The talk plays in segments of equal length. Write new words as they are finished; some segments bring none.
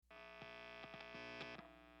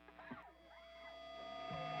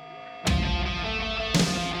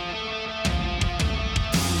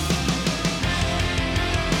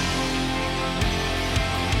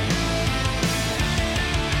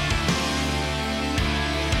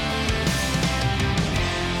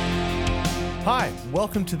Hi,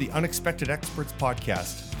 welcome to the Unexpected Experts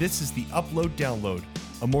podcast. This is the Upload Download,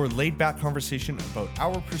 a more laid-back conversation about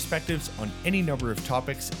our perspectives on any number of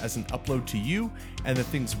topics as an upload to you and the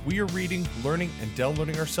things we are reading, learning, and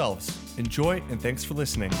downloading ourselves. Enjoy, and thanks for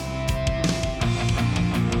listening.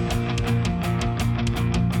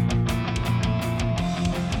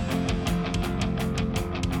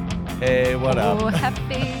 Hey, what up? Oh,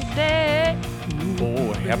 happy day.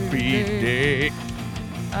 Oh, happy day.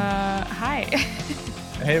 Hi.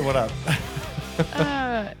 Hey, what up?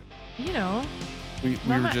 We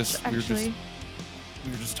were just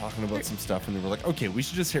talking about some stuff, and they were like, okay, we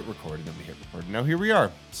should just hit record, and then we hit record. Now here we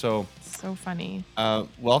are. So funny.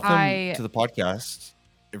 Welcome to the podcast,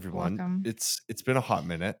 everyone. Welcome. It's been a hot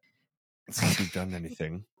minute since we've done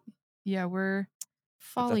anything. Yeah, we're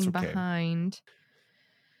falling behind.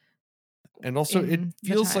 And also it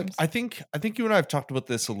feels like I think you and I have talked about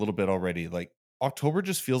this a little bit already. Like October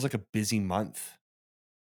just feels like a busy month.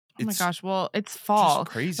 Oh my gosh. Well, it's fall.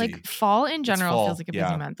 Just crazy. Like fall in general feels like a busy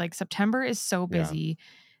yeah. month. Like September is so busy. Yeah.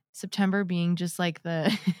 September being just like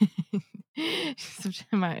the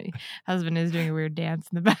my husband is doing a weird dance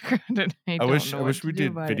in the background, and I wish we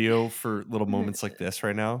did video for little moments like this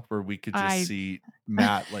right now, where we could just see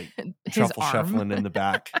Matt like truffle shuffling in the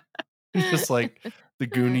back. It's just like the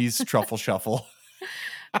Goonies truffle shuffle.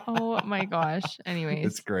 Oh my gosh. Anyways,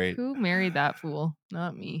 it's great. Who married that fool?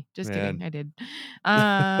 Not me. Just kidding. I did.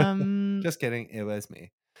 Just kidding. It was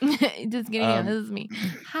me. Just kidding. It was me.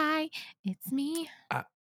 Hi, it's me.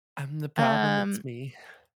 I'm the problem. It's me.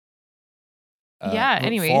 Yeah.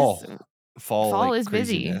 Anyways, fall is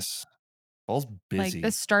craziness. Busy. Fall's busy. Like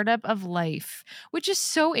the startup of life, which is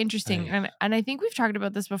so interesting. And I think we've talked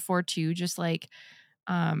about this before too. Just like,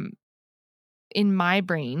 in my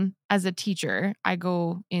brain as a teacher, I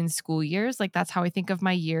go in school years. Like that's how I think of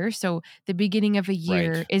my year. So the beginning of a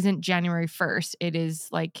year isn't January 1st. It is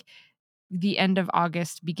like the end of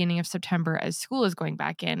August, beginning of September as school is going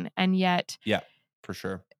back in. And yet, yeah, for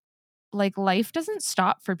sure. Like life doesn't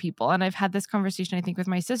stop for people. And I've had this conversation, I think, with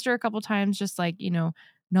my sister a couple times, just like,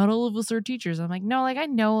 not all of us are teachers. I'm like, no, like I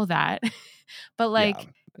know that. But like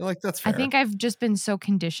that's fair. I think I've just been so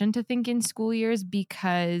conditioned to think in school years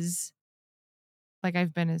because like I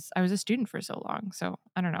was a student for so long. So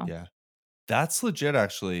I don't know. Yeah. That's legit,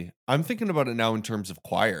 actually. I'm thinking about it now in terms of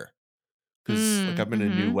choir. Because I've been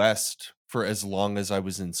in New West for as long as I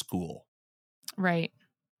was in school. Right.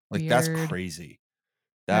 Like that's crazy.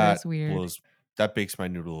 That is weird. That bakes my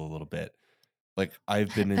noodle a little bit. Like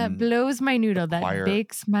I've been in that blows my noodle. Choir, that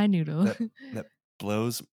bakes my noodle. that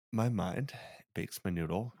blows my mind. Bakes my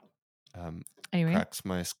noodle. Anyway. Cracks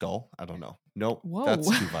my skull. I don't know. Nope. Whoa. That's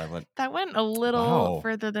too violent. That went a little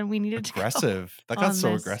further than we needed to go. Aggressive. That got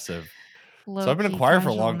so aggressive. So I've been in choir for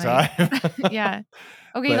a long time. Yeah.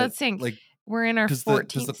 Okay, let's think. Like we're in our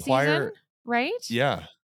 14th season, right? Yeah.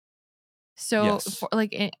 So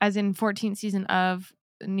as in 14th season of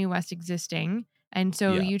New West existing. And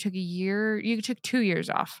so you took 2 years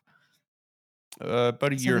off.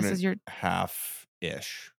 About a year and a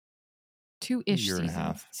half-ish. 2-ish year and seasons. a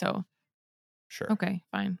half. So sure. Okay,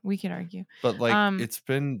 fine. We could argue. But like it's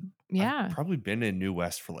been I've probably been in New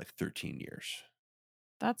West for like 13 years.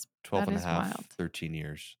 That's 12 and a half, wild. 13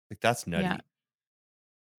 years. Like that's nutty. Yeah.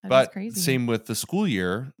 That is crazy. Same with the school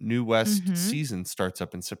year. New West season starts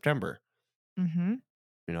up in September. Same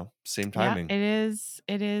timing. Yeah,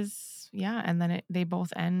 it is. Yeah. And then they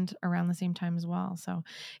both end around the same time as well. So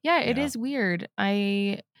it is weird.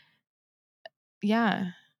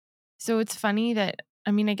 So it's funny that,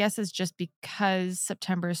 I guess it's just because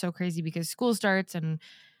September is so crazy because school starts and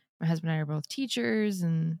my husband and I are both teachers,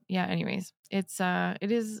 and anyways, it's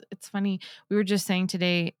funny. We were just saying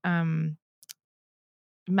today,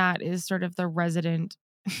 Matt is sort of the resident.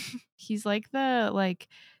 He's like the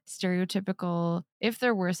stereotypical, if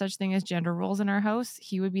there were such thing as gender roles in our house,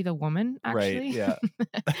 he would be the woman, actually. Right,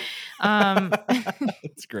 yeah.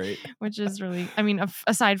 It's great. Which is really,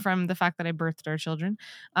 aside from the fact that I birthed our children.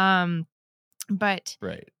 But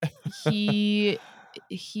right. he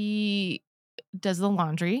does the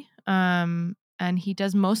laundry, and he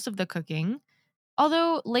does most of the cooking.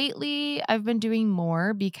 Although lately I've been doing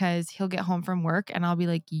more because he'll get home from work and I'll be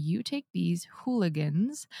like, you take these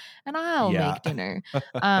hooligans and I'll make dinner.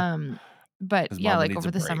 But like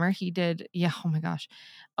over the summer he did. Yeah. Oh my gosh.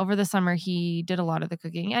 Over the summer he did a lot of the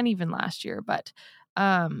cooking, and even last year. But,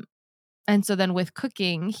 and so then with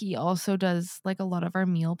cooking, he also does like a lot of our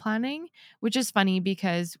meal planning, which is funny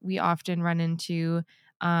because we often run into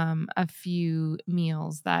a few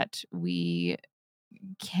meals that we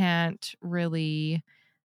can't really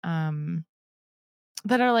that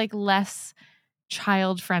are like less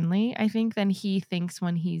child friendly, I think, than he thinks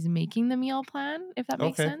when he's making the meal plan, if that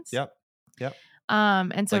makes Okay. sense. Yep. Yep.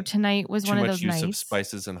 And so Like tonight was too one of much those use of nights.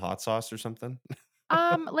 spices and hot sauce or something?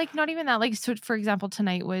 Like not even that. Like, so for example,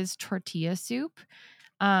 tonight was tortilla soup.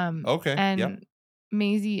 Okay. Yep. And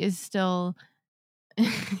Maisie is still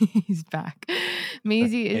he's back.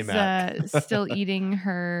 Maisie Hey, is Matt. still eating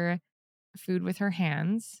her food with her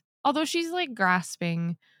hands. Although she's like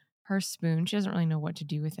grasping her spoon. She doesn't really know what to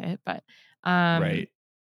do with it, but Right.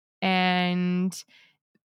 and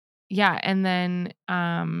yeah, and then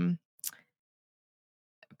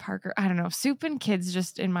Parker, I don't know, soup and kids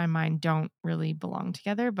just in my mind don't really belong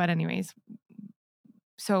together, but anyways,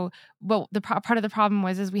 so well, the part of the problem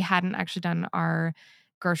was is we hadn't actually done our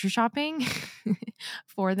grocery shopping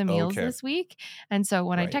for the meals Okay. this week. And so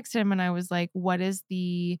when I Right. texted him and I was like, "What is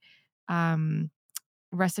the um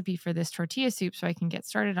recipe for this tortilla soup so I can get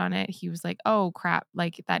started on it?" He was like, "Oh crap,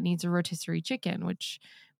 like that needs a rotisserie chicken," which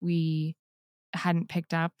we hadn't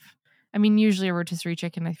picked up. I mean, usually a rotisserie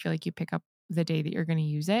chicken, I feel like you pick up the day that you're going to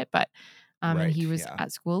use it, but and Right. he was Yeah.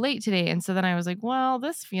 at school late today, and so then I was like, "Well,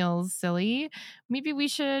 this feels silly. Maybe we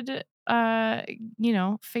should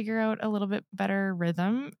figure out a little bit better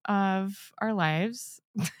rhythm of our lives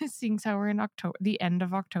seeing as how we're in October, the end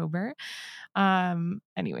of October."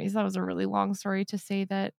 Anyways, that was a really long story to say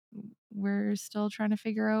that we're still trying to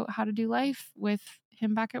figure out how to do life with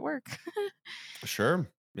him back at work. Sure.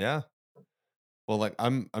 Yeah. Well, like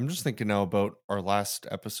I'm just thinking now about our last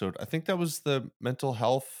episode. I think that was the mental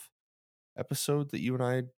health episode that you and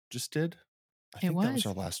I just did. I It think that was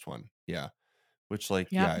our was. last one. Yeah. Which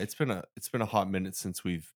like Yep. yeah, it's been a hot minute since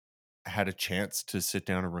we've had a chance to sit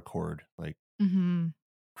down and record. Like Mhm.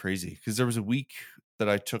 crazy because there was a week that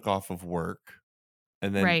I took off of work,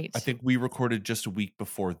 and then I Right. think we recorded just a week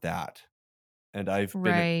before that, and I've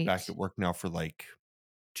been back Right. at work now for like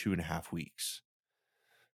 2.5 weeks,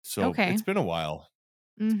 so Okay. it's been a while.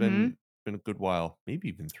 It's Mhm. been a good while, maybe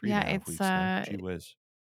even three and Yeah, a half it's weeks now. Gee whiz.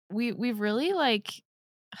 we've really like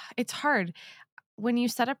it's hard when you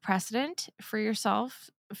set a precedent for yourself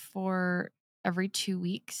for every 2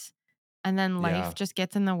 weeks and then life Yeah, just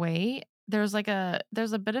gets in the way. There's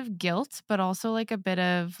a bit of guilt, but also like a bit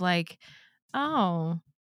of like, oh,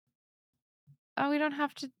 oh, we don't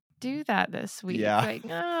have to do that this week. yeah. Like,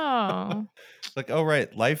 oh. Like, oh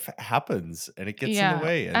right, life happens and it gets in the Yeah,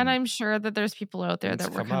 way, and and I'm sure that there's people out there things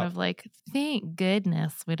that were come kind up. of like, "Thank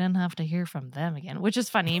goodness we didn't have to hear from them again," which is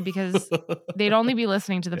funny because they'd only be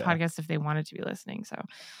listening to the Yeah, podcast if they wanted to be listening, so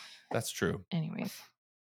that's true. anyways,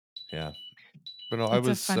 Yeah, but no, I it's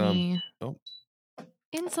a was funny oh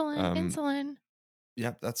insulin, um insulin,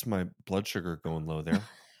 yeah, that's my blood sugar going low there.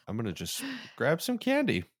 I'm gonna just grab some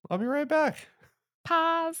candy. I'll be right back.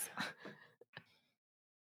 pause.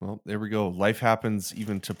 Well, there we go. Life happens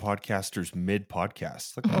even to podcasters mid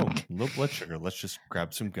podcast. Like, oh, low blood sugar. Let's just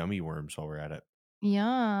grab some gummy worms while we're at it.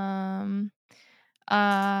 Yum.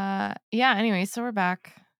 Yeah, anyway, so we're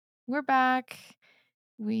back. We're back.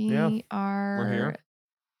 Yeah, We we're are here.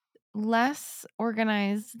 less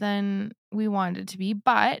organized than we wanted to be,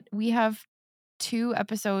 but we have 2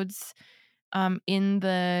 episodes in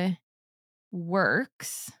the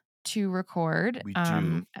works to record. We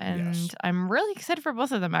do. And Yes. I'm really excited for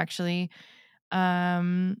both of them actually.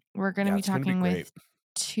 We're going to Yeah, be it's gonna be talking great. with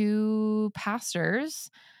 2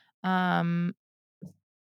 pastors um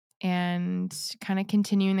and kind of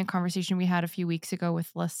continuing the conversation we had a few weeks ago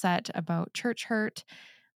with Lisette about church hurt,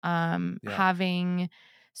 Yeah, having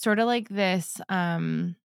sort of like this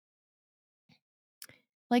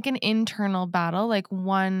like an internal battle, like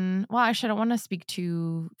one well, actually, I don't wanna speak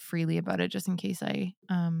too freely about it just in case I,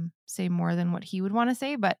 say more than what he would wanna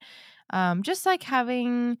say, but, just, like,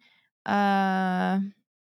 having, uh,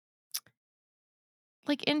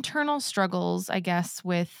 like, internal struggles, I guess,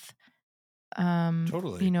 with,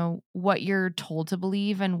 totally. what you're told to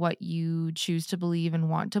believe and what you choose to believe and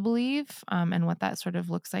want to believe, and what that sort of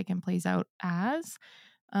looks like and plays out as.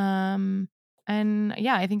 Um, and,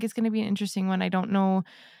 yeah, I think it's gonna be an interesting one. I don't know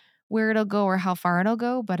where it'll go or how far it'll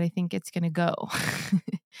go, but I think it's gonna go.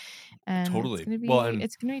 And Totally. Well,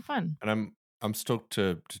 it's gonna be fun. and I'm stoked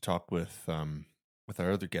to talk with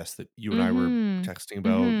our other guest that you and I were Mhm. texting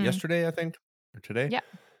about Mhm. yesterday, I think, or today. Yeah.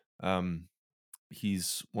 Um,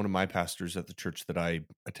 he's one of my pastors at the church that I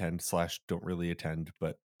attend slash don't really attend,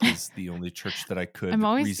 but is the only church that I I'm could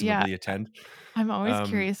always yeah, reasonably attend. I'm always Um,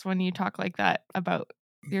 curious when you talk like that about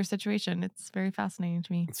your situation. It's very fascinating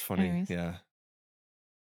to me. it's funny, Anyways. yeah.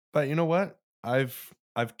 But you know what? I've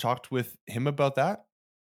talked with him about that,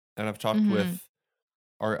 and I've talked Mhm. with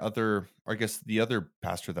I guess the other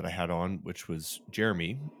pastor that I had on, which was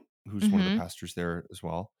Jeremy, who's one of the Mhm. pastors there as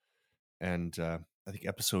well. And I think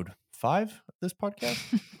episode 5 of this podcast.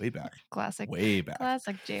 Way back. Classic. Way back.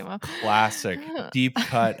 Classic JMO. Classic deep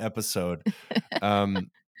cut episode.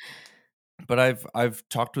 But I've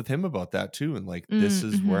talked with him about that too, and like this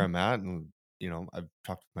is where Mm-hmm. I'm at, and I've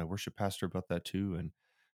talked with my worship pastor about that too, and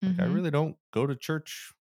like I Mm-hmm. really don't go to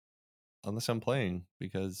church unless I'm playing,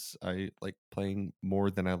 because I like playing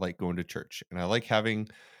more than I like going to church, and I like having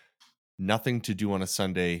nothing to do on a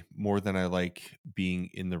Sunday more than I like being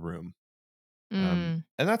in the room.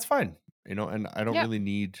 And that's fine, and I don't Yep. really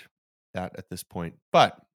need that at this point.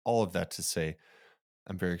 But all of that to say,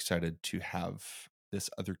 I'm very excited to have this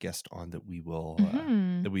other guest on that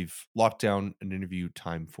Mm-hmm. that we've locked down an interview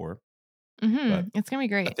time for. Mm-hmm. But It's gonna be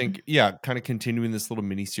I great. think, yeah, kind of continuing this little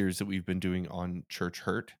mini series that we've been doing on church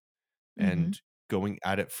hurt Mm-hmm. and going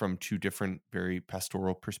at it from two different, very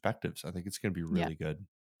pastoral perspectives. I think it's going to be Yeah. really good.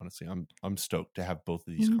 Honestly, I'm stoked to have both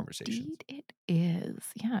of these conversations. Indeed it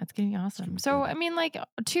is. Yeah, it's gonna be It's going awesome. to be So good. I mean, like,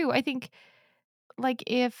 too, I think, like,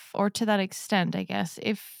 if, or to that extent, I guess,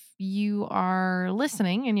 if you are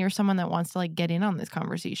listening and you're someone that wants to like get in on this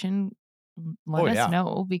conversation, Oh let us yeah,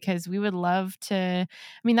 know, because we would love to. I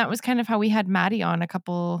mean, that was kind of how we had Maddie on a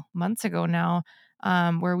couple months ago now,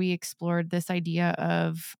 where we explored this idea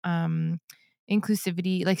of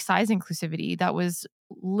inclusivity, like size inclusivity. That was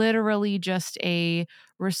literally just a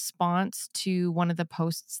response to one of the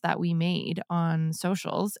posts that we made on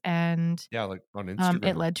socials, and yeah, like on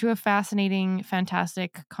it Instagram. led to a fascinating,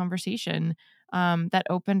 fantastic conversation that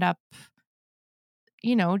opened up,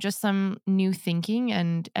 just some new thinking,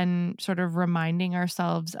 and sort of reminding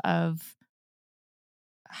ourselves of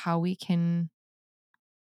how we can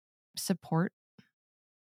support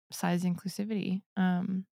size inclusivity,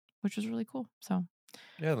 which was really cool. So,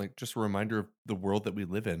 Yeah, like just a reminder of the world that we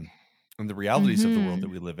live in and the realities of the world that hmm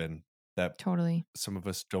we live in that totally, some of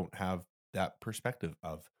us don't have that perspective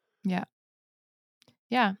of. yeah,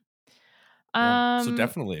 yeah, Yeah. So um,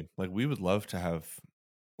 definitely, like we would love to have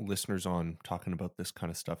listeners on talking about this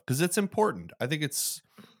kind of stuff because it's important. I think it's,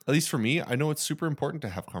 at least for me, I know it's super important to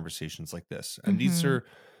have conversations like this. And these hmm are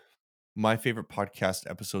my favorite podcast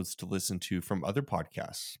episodes to listen to from other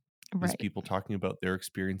podcasts, is right, people talking about their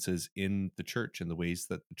experiences in the church and the ways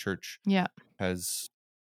that the church yeah, has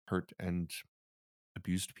hurt and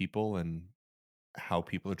abused people, and how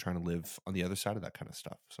people are trying to live on the other side of that kind of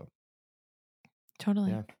stuff. So,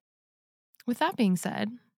 totally. yeah, With that being said,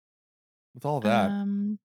 with all that,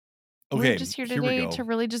 um, we're okay, just here here we today go. to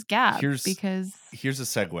really just gab Here's because here's a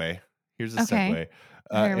segue. Here's a okay, segue.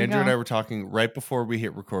 here we Andrew and go. I were talking right before we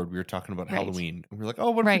hit record. We were talking about Right. Halloween, and we are like,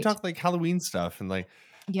 "Oh, what if we Right. talk like Halloween stuff and like,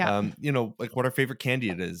 Yeah. like what our favorite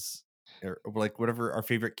candy it is, or like whatever our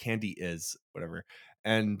favorite candy is, whatever."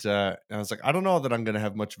 And I was like, "I don't know that I'm gonna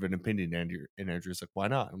have much of an opinion." And Andrew's like, "Why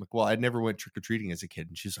not?" I'm like, "Well, I never went trick or treating as a kid."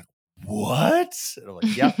 And she's like, "What?" And I'm like,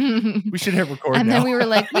 "Yep, we should hit record And then now." we were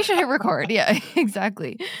like, we should hit record. Yeah,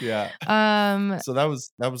 exactly. Yeah. Um, So that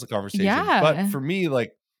was a conversation. But yeah. for me,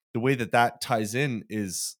 like the way that that ties in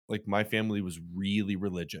is like my family was really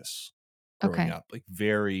religious growing Okay. up, like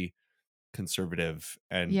very conservative,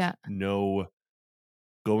 and Yeah. no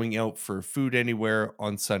going out for food anywhere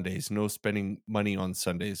on Sundays, no spending money on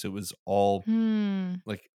Sundays. It was all Hmm.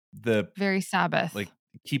 like the Very Sabbath. like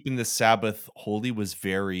keeping the Sabbath holy was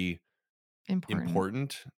very Important.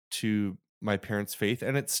 important to my parents' faith,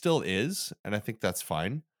 and it still is, and I think that's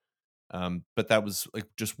fine. But that was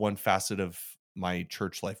like just one facet of my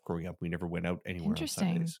church life growing up. We never went out anywhere on Interesting.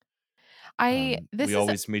 Sundays. I We this is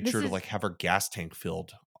always made this sure to is like have our gas tank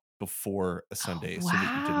filled before a oh, Sunday so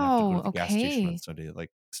that you didn't have to go to wow. the gas station on Okay. Sunday,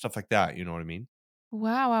 like stuff like that. You know what I mean?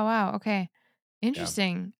 Wow, wow, wow. Okay. Yeah.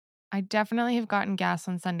 Interesting. I definitely have gotten gas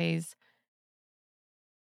on Sundays,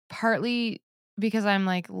 partly because I'm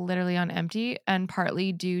like literally on empty, and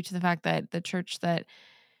partly due to the fact that the church that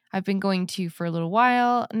I've been going to for a little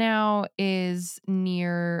while now is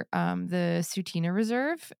near the Sutina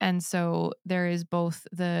Reserve. And so there is both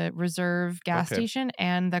the reserve gas Okay. station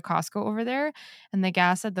and the Costco over there. And the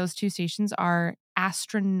gas at those two stations are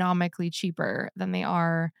astronomically cheaper than they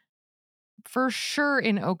are for sure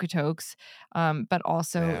in Okotoks, but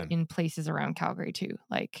also Man, in places around Calgary too.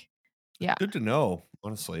 Like, yeah. good to know,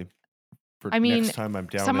 honestly, for I mean, next time I'm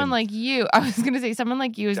someone like you, I was going to say, someone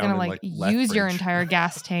like you is going to like like use your Lethbridge. entire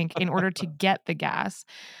gas tank in order to get the gas.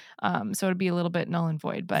 So it'd be a little bit null and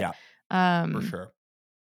void, but Yeah, for um, sure.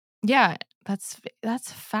 yeah,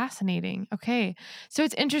 that's fascinating. Okay. So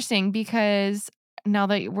it's interesting because now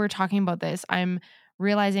that we're talking about this, I'm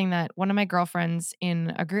realizing that one of my girlfriends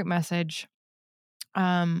in a group message,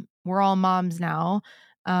 we're all moms now.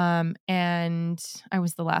 And I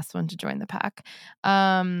was the last one to join the pack.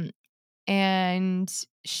 Um, And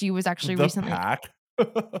she was actually The recently pack.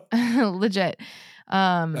 legit.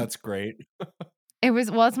 Um, That's great.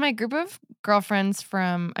 it's my group of girlfriends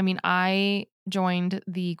from, I mean, I joined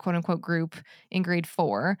the quote unquote group in grade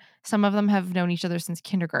 4. Some of them have known each other since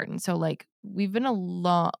kindergarten. So like we've been a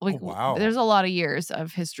lot, Oh, like wow. there's a lot of years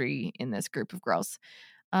of history in this group of girls.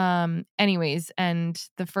 Anyways, and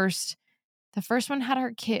the first one had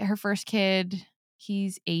her first kid.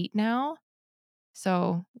 He's 8 now.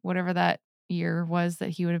 So whatever that year was that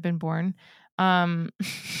he would have been born. Um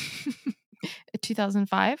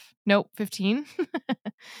 2005? Nope, 15.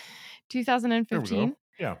 There we go. 2015.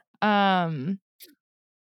 Yeah. Um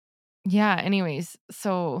yeah, anyways,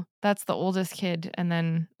 so that's the oldest kid and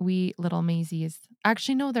then little Maisie is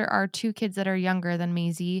actually no, there are 2 kids that are younger than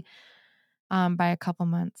Maisie by a couple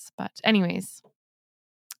months. But anyways,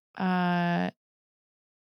 uh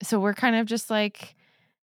so we're kind of just like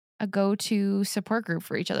a go-to support group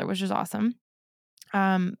for each other, which is awesome.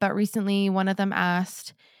 But recently one of them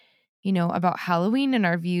asked, about Halloween and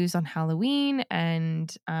our views on Halloween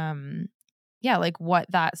and yeah, like what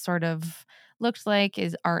that sort of looked like.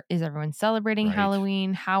 Is everyone celebrating Right.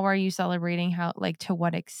 Halloween? How are you celebrating? How, like, to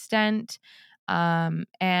what extent?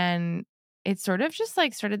 And it sort of just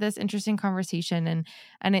like started this interesting conversation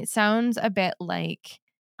and it sounds a bit like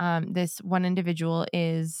this one individual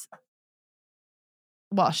is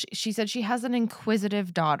well, she said she has an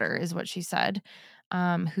inquisitive daughter, is what she said,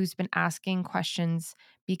 who's been asking questions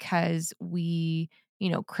because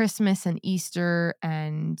Christmas and Easter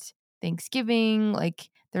and Thanksgiving, like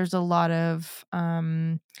there's a lot of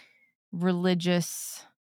religious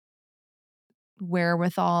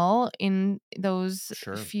wherewithal in those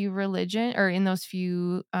Sure. few religion or in those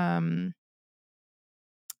few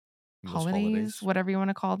In those holidays, holidays. whatever you want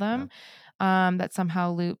to call Yeah. them, that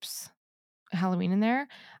somehow loops Halloween in there.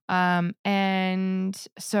 And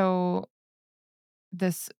so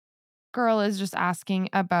this girl is just asking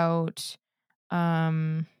about,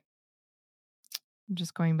 I'm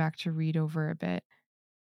just going back to read over a bit.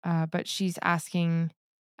 But she's asking,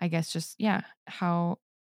 I guess, just, yeah,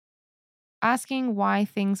 asking why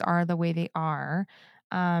things are the way they are.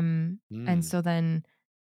 And Mm. so then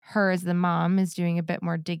her as the mom is doing a bit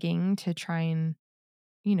more digging to try and,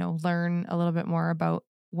 learn a little bit more about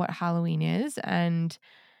what Halloween is and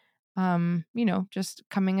just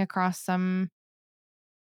coming across some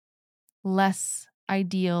less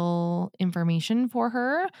ideal information for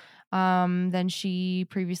her than she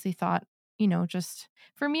previously thought. Just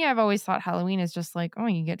for me, I've always thought Halloween is just like, oh,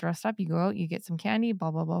 you get dressed up, you go out, you get some candy, blah,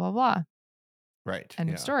 blah, blah, blah, blah. Right. End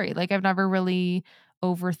of Yeah. story. Like, I've never really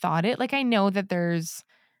overthought it. Like, I know that there's,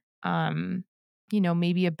 um,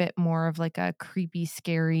 maybe a bit more of like a creepy,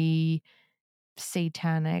 scary,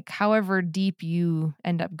 satanic, however deep you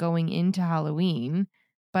end up going into Halloween.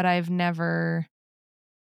 But I've never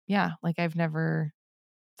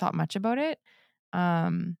thought much about it.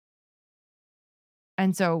 Um,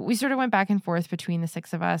 and so we sort of went back and forth between the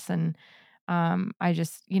 6 of us. And I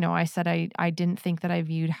just, I said I didn't think that I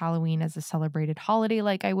viewed Halloween as a celebrated holiday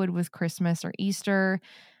like I would with Christmas or Easter.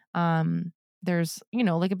 Um, there's,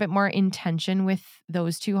 like a bit more intention with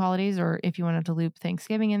those 2 holidays, or if you wanted to loop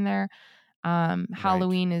Thanksgiving in there. Right.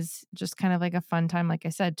 Halloween is just kind of like a fun time, like I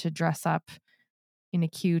said, to dress up in a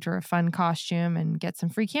cute or a fun costume and get some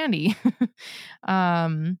free candy.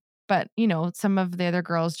 um, but some of the other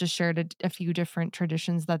girls just shared a few different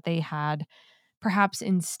traditions that they had, perhaps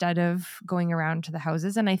instead of going around to the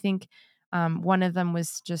houses. And I think one of them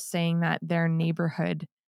was just saying that their neighborhood,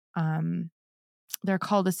 um, their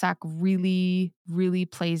cul-de-sac really, really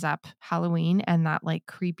plays up Halloween and that like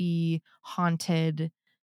creepy, haunted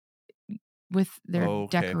with their Okay.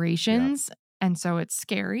 Yeah. decorations. And so it's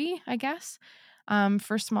scary, I guess,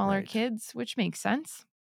 for smaller Right. kids, which makes sense.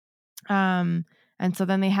 Um, and so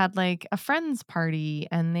then they had like a friends party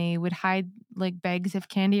and they would hide like bags of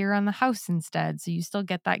candy around the house instead. So you still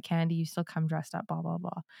get that candy, you still come dressed up, blah, blah,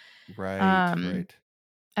 blah. Right. Um, Right.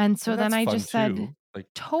 and so And then that's I fun just said, too. Like,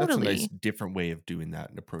 that's a nice totally. different way of doing that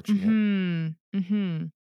and approaching it. Mhm.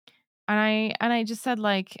 Mhm. And I just said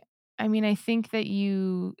like, I mean, I think that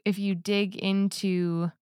if you dig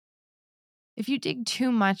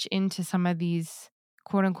too much into some of these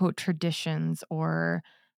quote unquote traditions or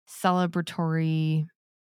celebratory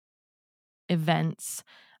events,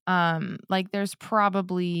 like there's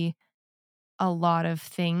probably a lot of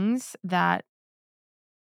things that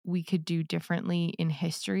we could do differently in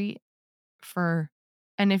history for,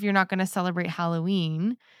 and if you're not going to celebrate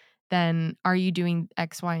Halloween, then are you doing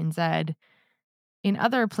X, Y, and Z in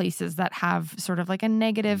other places that have sort of like a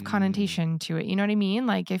negative Mm. connotation to it? You know what I mean?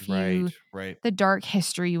 Like if Right. you Right. the dark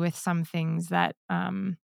history with some things that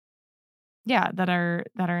that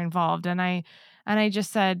are involved. And I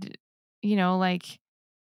just said, like,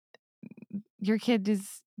 your kid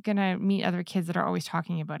is gonna meet other kids that are always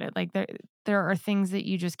talking about it. Like, there are things that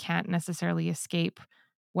you just can't necessarily escape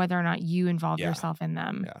whether or not you involve Yeah. yourself in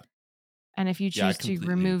them. Yeah. And if you Yeah, I choose to completely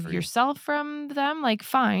remove agree. yourself from them, like,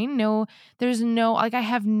 fine. No, there's no, like, I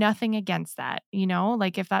have nothing against that,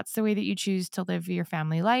 Like, if that's the way that you choose to live your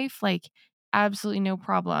family life, like, absolutely no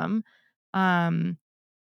problem. Um,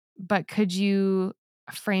 but could you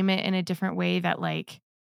frame it in a different way that, like,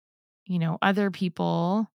 other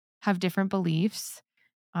people have different beliefs?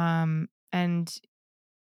 And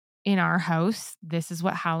in our house, this is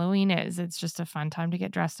what Halloween is. It's just a fun time to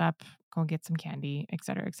get dressed up, go get some candy, et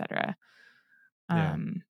cetera, et cetera. Yeah.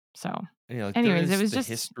 Um, so And, yeah, like there anyways, it is was the just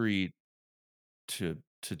history to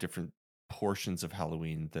different portions of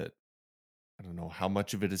Halloween that I don't know how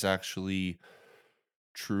much of it is actually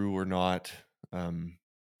true or not. Um,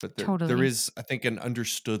 but there totally. is, I think, an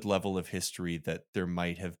understood level of history that there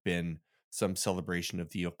might have been some celebration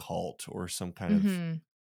of the occult or some kind of Mhm.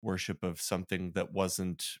 worship of something that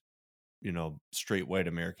wasn't, straight white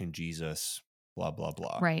American Jesus, blah, blah,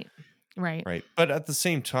 blah. Right. Right. Right. But at the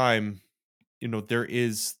same time, there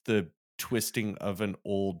is the twisting of an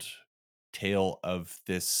old tale of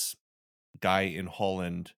this guy in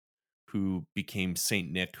Holland who became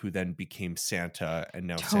Saint Nick, who then became Santa, and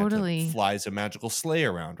now Santa Totally. flies a magical sleigh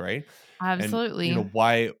around, right? And Absolutely.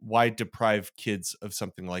 why deprive kids of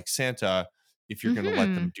something like Santa if you're going to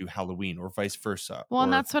let them Mhm. do Halloween or vice versa? Well,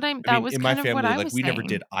 and Or I that mean, was in my kind of what family, I like was we never saying.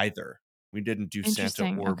 did either. We didn't do Santa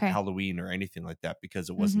Interesting. or Okay. Halloween or anything like that because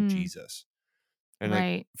it wasn't Mhm. Jesus. And like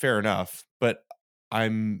Right. fair enough, but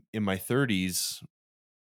I'm in my 30s,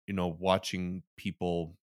 watching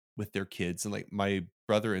people with their kids and like my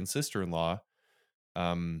brother and sister-in-law,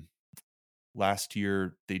 um, last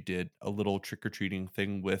year they did a little trick-or-treating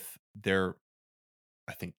thing with their,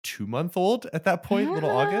 I think, 2-month-old at that point,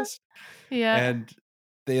 little August, Yeah. and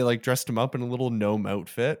they like dressed him up in a little gnome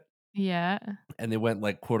outfit Yeah. and they went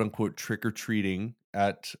like quote unquote trick-or-treating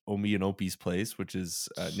at Omi and Opie's place, which is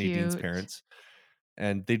Nadine's Cute. parents.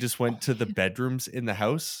 And they just went to the bedrooms in the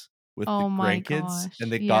house with the Oh my grandkids and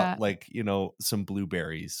gosh. they got Yeah. like, some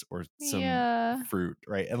blueberries or some Yeah. fruit,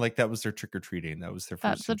 right? And like that was their trick or treating. That was their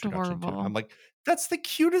That's first introduction to it. And I'm adorable. like, that's the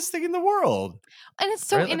cutest thing in the world, And it's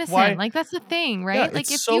so right? Like innocent. why? Like, that's the thing, Yeah, right?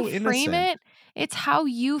 Like, it's if you so frame innocent. it, it's how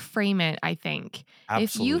you frame it, I think.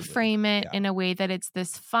 If you Absolutely. frame it Yeah. in a way that it's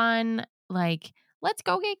this fun, like, let's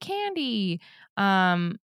go get candy.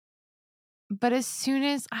 Um, but as soon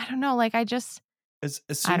as I don't know, like, As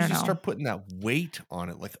I soon as don't you know. start putting that weight on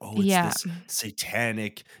it, like, oh, it's Yeah. this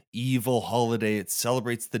satanic, evil holiday. It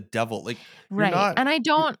celebrates the devil. Like, you're Right. not And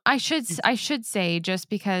you're you I should say, just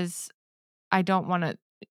because I don't wanna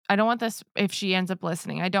I don't want this, if she ends up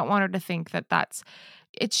listening, I don't want her to think that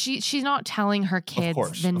she's not telling her kids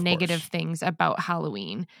the of negative course. things about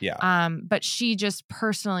Halloween. Yeah. But she just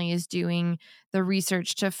personally is doing the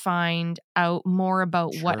research to find out more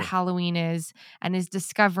about what Sure. Halloween is, and is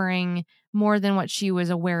discovering more than what she was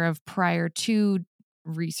aware of prior to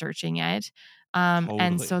researching it. And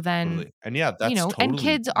Totally, so then, totally. And yeah, that's and totally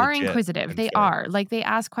kids are legit inquisitive. and They fair. are. Like, they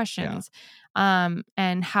ask Yeah. questions.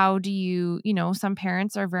 And how do some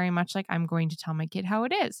parents are very much like, I'm going to tell my kid how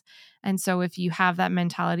it is. And so if you have that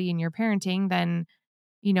mentality in your parenting, then,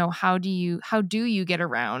 how do you get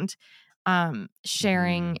around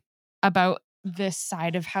sharing Mhm. about this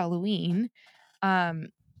side of Halloween um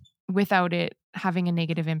without it having a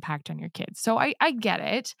negative impact on your kids? So I get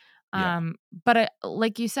it. Yeah. But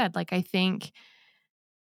like you said, like, I think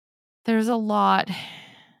there's a lot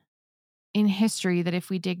in history that if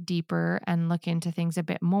we dig deeper and look into things a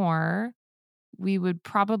bit more, we would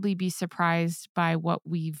probably be surprised by what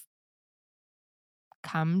we've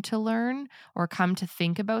come to learn or come to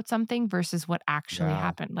think about something versus what actually Yeah.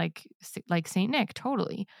 happened. Like Saint Nick,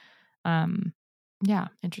 totally. Um, yeah,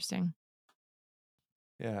 interesting.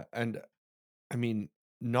 Yeah, and I mean,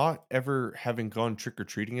 not ever having gone trick or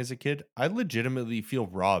treating as a kid, I legitimately feel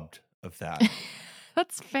robbed of that.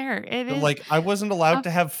 That's fair. It That, is like, I wasn't a allowed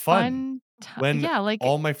to have fun fun time. when Yeah, like,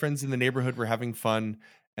 all my friends in the neighborhood were having fun,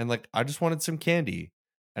 and, like, I just wanted some candy,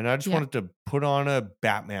 and I just yeah. wanted to put on a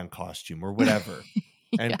Batman costume or whatever,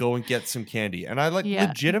 and Yeah. go and get some candy, and I, like, Yeah.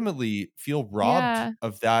 legitimately feel robbed Yeah.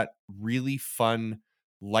 of that really fun,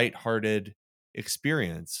 lighthearted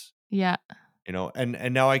experience, Yeah.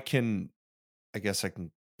 and now I guess I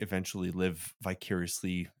can eventually live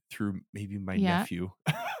vicariously through maybe my Yeah. nephew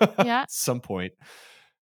at Yeah. some point,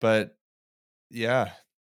 but yeah,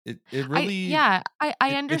 it really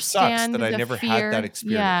I it sucks understand that I the never had that fear.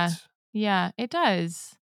 Yeah. experience. Yeah, it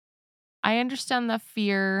does. I understand the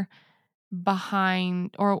fear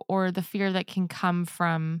behind or the fear that can come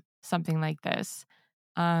from something like this.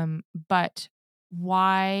 But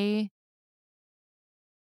why,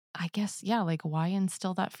 I guess, yeah, like why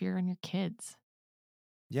instill that fear in your kids?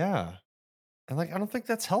 Yeah. And like, I don't think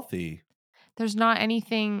that's healthy. There's not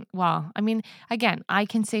anything, well, I mean, again, I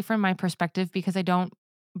can say from my perspective because I don't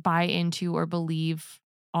buy into or believe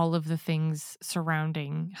all of the things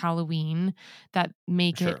surrounding Halloween that For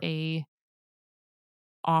make it sure. a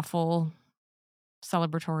awful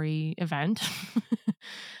celebratory event.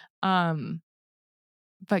 um,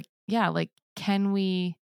 but yeah, like can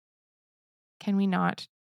we not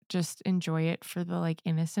just enjoy it for the like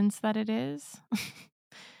innocence that it is? I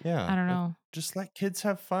Yeah. don't Like, know. just let kids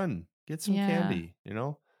have fun. Get some Yeah. candy, you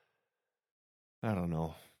know? I don't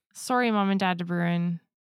know. Sorry, mom and dad de Bruin.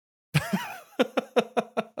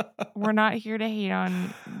 We're not here to hate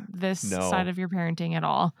on this side No, of your parenting at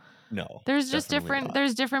all. no, There's just definitely different not.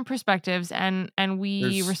 there's different perspectives and we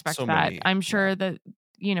There's respect so that. many. I'm Yeah. sure that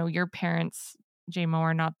your parents, JMO,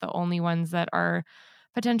 are not the only ones that are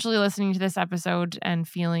potentially listening to this episode and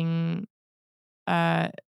feeling uh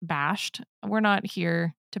bashed. We're not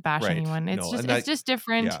here to bash Right. anyone. It's No, just and it's that, just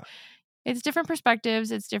different. yeah. It's different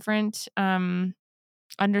perspectives, it's different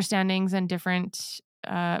understandings and different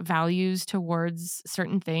values towards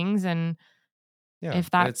certain things, and Yeah. if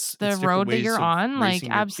And that's the it's different road that you're ways of on, like,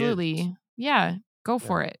 raising your kids. absolutely. Yeah, go Yeah.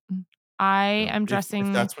 for it. I No. am If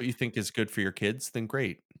dressing that's what you think is good for your kids, then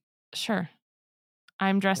great. sure.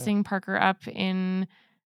 I'm Yeah. dressing Parker up in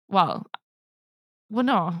well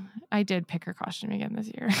no, I did pick her costume again this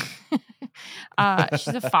year.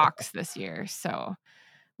 She's a fox this year, so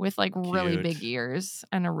with, like, really big Cute. ears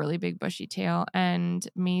and a really big bushy tail, and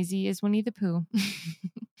Maisie is Winnie the Pooh.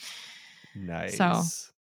 So,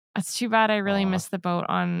 Nice. it's too bad I really Aw. missed the boat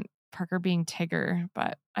on Parker being Tigger,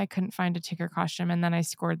 but I couldn't find a Tigger costume, and then I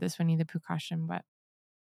scored this Winnie the Pooh costume, but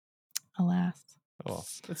alas. Oh, well,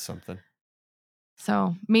 it's something.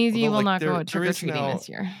 So, Maisie Although, will like, not go out there is trick-or-treating now. this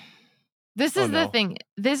year. Oh, no. This is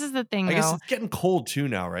the thing, I guess though. it's getting cold too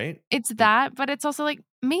now, right? It's Like, that, but it's also, like,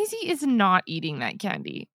 Maisie is not eating that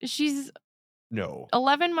candy. She's no,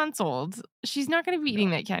 11 months old. She's not gonna be no.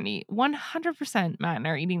 eating that candy. 100% Matt and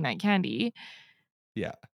I are eating that candy.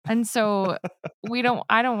 Yeah. And so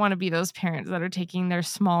I don't wanna be those parents that are taking their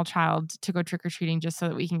small child to go trick or treating just so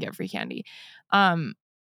that we can get free candy. Um,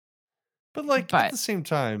 But, like, at but the same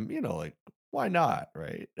time, like, why not,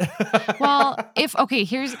 right? well, if okay,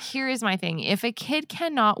 here is my thing. If a kid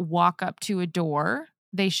cannot walk up to a door,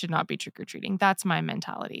 they should not be trick or treating. That's my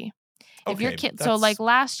mentality. If your Okay, kid so like that's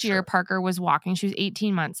last year sure. Parker was walking. She was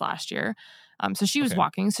 18 months last year. So she was Okay,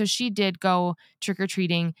 walking. So she did go trick or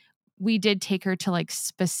treating. We did take her to like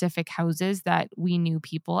specific houses that we knew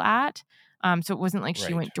people at. So it wasn't like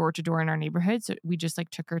she right. went door to door in our neighborhood. So we just like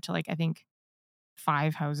took her to like I think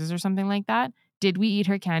 5 houses or something like that. Did we eat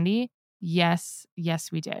her candy? Yes,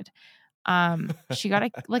 yes we did. She got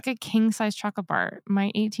a king size chocolate bar.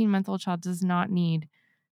 My 18-month-old child does not need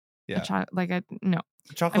a Yeah. chocolate like a no.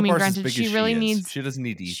 The I chocolate mean, bar's as granted, big as she is. She doesn't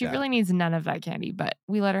need to eat she that. really needs none of that candy, but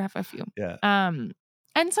we let her have a few. Yeah.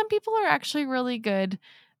 And some people are actually really good.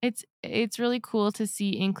 It's really cool to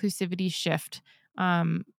see inclusivity shift.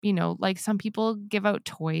 Like some people give out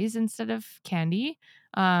toys instead of candy.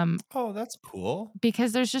 Oh, that's cool.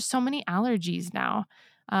 Because there's just so many allergies now.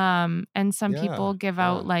 And some Yeah, people give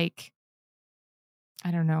out yeah. like I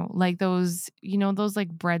don't know, like those like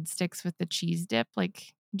breadsticks with the cheese dip.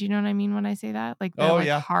 Like, do you know what I mean when I say that? Like they're Oh, like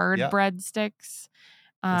yeah, hard yeah. breadsticks.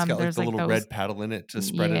 It's got, like, There's the like little those red paddle in it to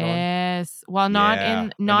spread it on. yes. Well, Yeah, I know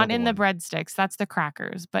not the in the one. breadsticks. That's the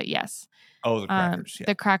crackers, but yes. Oh, the crackers, yeah,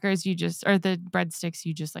 The crackers you just or the breadsticks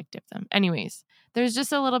you just like dip them. Anyways, there's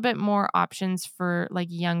just a little bit more options for like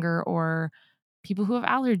younger or people who have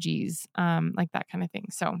allergies, like that kind of thing.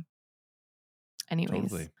 So,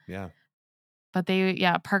 anyways, totally, yeah. but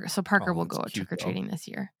Parker Oh, will that's go cute, trick or though. treating this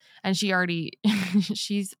year, and she already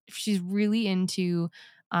she's really into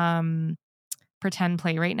um pretend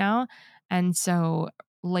play right now. And so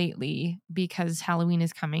lately, because Halloween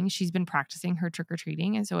is coming, she's been practicing her trick or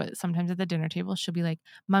treating. And so sometimes at the dinner table, she'll be like,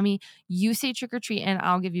 Mommy, you say trick or treat and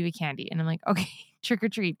I'll give you a candy. And I'm like, okay, trick or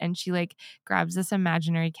treat. And she like grabs this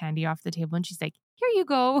imaginary candy off the table and she's like, here you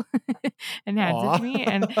go, and hands it Aw. to me.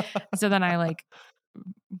 And so then I like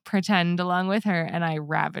pretend along with her and I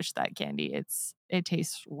ravish that candy. It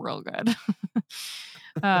tastes real good.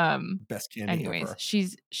 um Best candy Anyways, ever.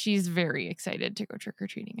 she's very excited to go trick or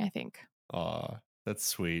treating, I think. Aw, that's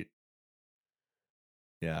sweet.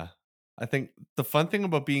 Yeah. I think the fun thing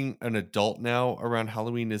about being an adult now around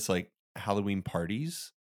Halloween is, like, Halloween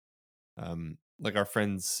parties. Um, like our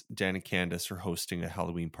friends Dan and Candace are hosting a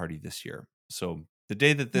Halloween party this year. So the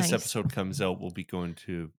day that this Nice. episode comes out, we'll be going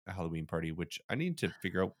to a Halloween party, which I need to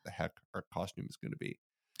figure out what the heck our costume is going to be.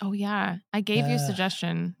 Oh yeah, I gave you a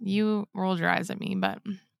suggestion. You rolled your eyes at me, but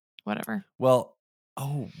whatever. Well,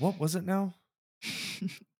 oh, what was it now?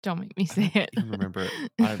 Don't make me I say don't it. even remember.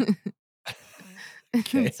 I'm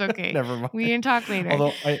okay. It's okay. Never mind. We can talk later.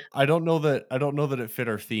 Although I don't know that it fit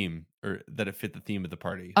our theme or that it fit the theme of the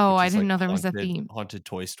party, Oh, which I is didn't like know there was a theme. haunted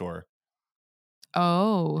toy store.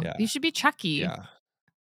 Oh, Yeah. you should be Chucky. Yeah.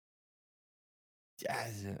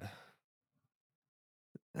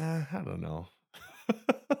 I don't know.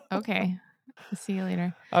 Okay. See you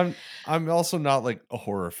later. I'm also not like a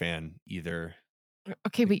horror fan either.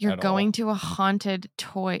 Okay, Like, but you're at going all. to a haunted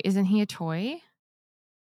toy. Isn't he a toy?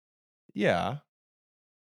 Yeah.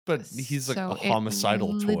 But he's like So a it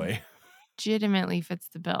homicidal toy. legitimately fits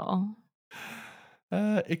the bill.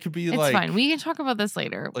 It could be It's fine. We can talk about this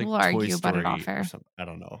later. like We'll Toy argue about it off Story or air. something. I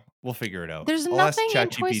don't know. We'll figure it out. There's I'll ask nothing in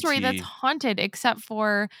Toy Story that's ChatGPT. haunted except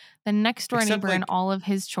for the next door Except, neighbor and like- all of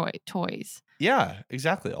his toys. Yeah,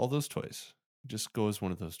 exactly. All those toys. Just go as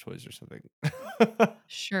one of those toys or something.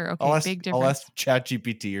 Sure. Okay. Big I'll difference. ask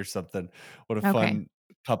ChatGPT or something. What a Okay. fun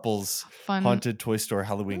couple's Fun. haunted Toy Store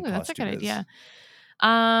Halloween Ooh, costume that's a good is. idea.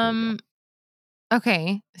 There you go.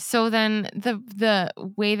 Okay. So then the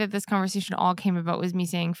way that this conversation all came about was me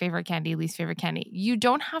saying favorite candy, least favorite candy. You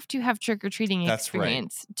don't have to have trick-or-treating That's right.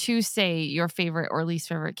 experience to say your favorite or least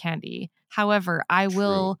favorite candy. However, I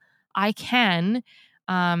True. can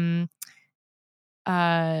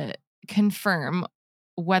confirm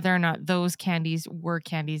whether or not those candies were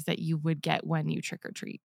candies that you would get when you trick or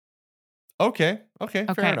treat. Okay. Fair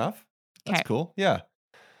Okay. enough. That's Okay. cool. Yeah.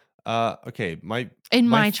 Okay. My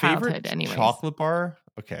My favorite childhood, anyways. chocolate bar.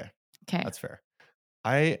 Okay. Okay. That's fair.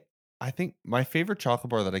 I think my favorite chocolate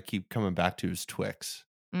bar that I keep coming back to is Twix.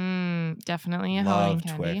 Definitely a Halloween Love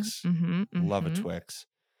candy. Twix. Love a Twix.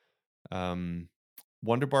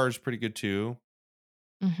 Wonder Bar is pretty good too.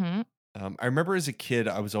 I remember as a kid,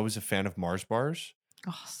 I was always a fan of Mars bars.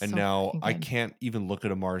 Oh, And so now freaking I good. can't even look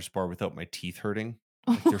at a Mars bar without my teeth hurting.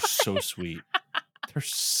 Like, they're so sweet. They're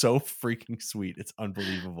so freaking sweet. It's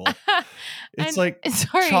unbelievable. It's like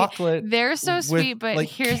chocolate. They're so with, sweet, but like,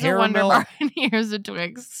 here's a Wonder caramel. Bar and here's a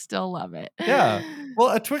Twix. Still love it. Yeah. Well,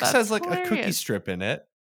 a Twix That's has like a cookie hilarious. strip in it.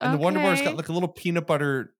 And the Wonder Bar's got Okay. like a little peanut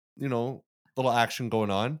butter, little action going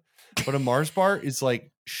on. But a Mars bar is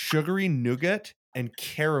like sugary nougat and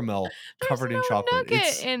caramel covered in chocolate.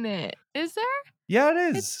 Nugget in it. Is there? Yeah, it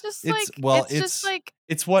is. It's just It's like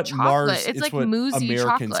it's what chocolate. Mars. It's like what moussey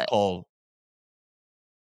Americans chocolate. call.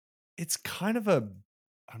 It's kind of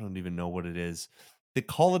I don't even know what it is. They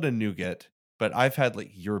call it a nougat, but I've had like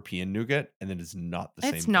European nougat, and it is not the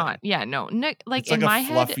same. It's not. thing. Yeah, no. Like It's like in a my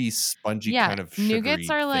fluffy, head, spongy kind of sugary nougats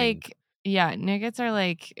are thing. nougats are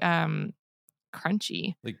like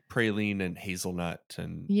crunchy. Like praline and hazelnut,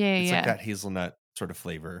 and Yeah, it's like yeah. that hazelnut sort of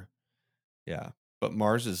flavor. Yeah, but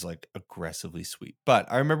Mars is like aggressively sweet.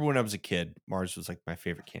 But I remember when I was a kid, Mars was like my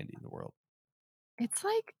favorite candy in the world. It's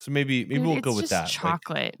like So maybe dude, we'll it's go with just that.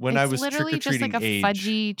 chocolate. Like when It's I was literally just like a trick-or-treating age,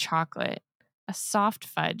 fudgy chocolate. A soft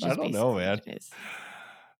fudge I is don't know, basically man. what it is.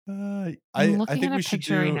 I I'm I looking think at a we should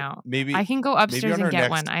picture right do now. maybe I can go maybe upstairs on and our get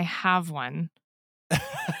next. one. I have one.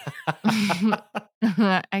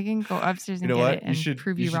 I can go upstairs You and know get what? it and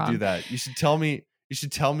prove You you should wrong. do that. You should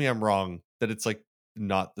tell me I'm wrong, that it's like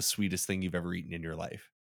not the sweetest thing you've ever eaten in your life.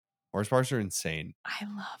 Mars bars are insane. I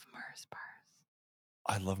love Mars bars.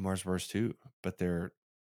 I love Mars bars too, but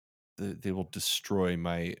they will destroy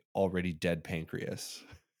my already dead pancreas.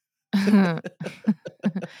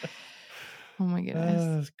 Oh my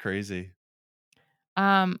goodness. It's crazy.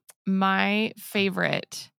 My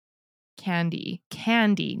favorite candy,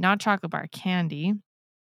 not chocolate bar, candy,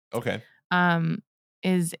 Okay.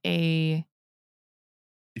 is a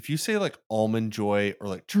If you say like Almond Joy or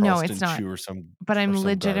like no, Charleston it's not. Chew or some, But I'm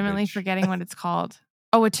legitimately garbage. forgetting what it's called.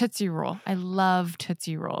 Oh, a Tootsie Roll. I love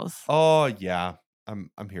Tootsie Rolls. Oh yeah, I'm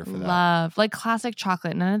here for that. Love like classic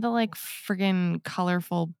chocolate. None of the like friggin'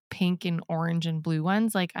 colorful pink and orange and blue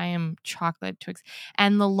ones. Like I am chocolate Twix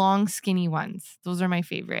and the long skinny ones. Those are my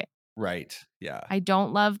favorite. Right. Yeah. I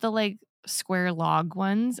don't love the like square log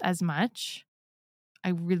ones as much. I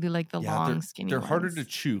really like the long skinny ones. They're harder to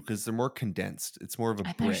chew because they're more condensed. It's more of a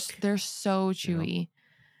And brick. they're so chewy.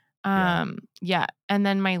 Yeah. Yeah. And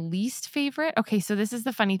then my least favorite. Okay, so this is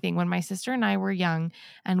the funny thing. When my sister and I were young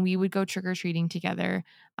and we would go trick-or-treating together,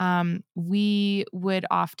 we would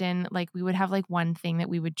often we would have like one thing that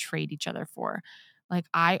we would trade each other for. Like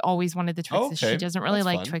I always wanted the Twixes. She doesn't really That's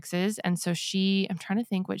like fun. Twixes. And so I'm trying to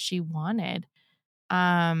think what she wanted.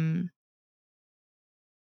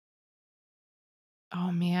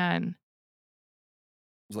 Oh man.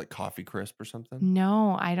 Was it like Coffee Crisp or something?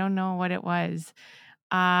 No, I don't know what it was.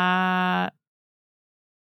 Uh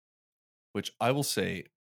Which I will say,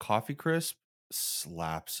 Coffee Crisp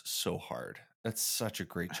slaps so hard. That's such a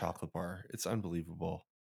great chocolate bar. It's unbelievable.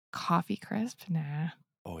 Coffee Crisp? Nah.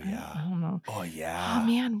 Oh I yeah. don't know. Oh Oh yeah.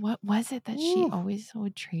 man, what was it that she Woo. always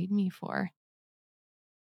would trade me for?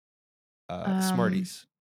 Um Smarties,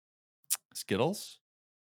 Skittles,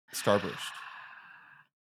 Starburst,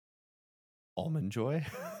 Almond Joy.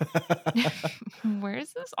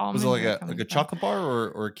 Where's this Was it almond like joy a coming from? chocolate bar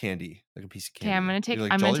or a candy, like a piece of Okay, candy? Maybe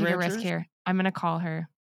like I'm gonna Jolly take a risk Ranchers. here. I'm gonna call her.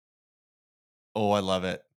 Oh, I love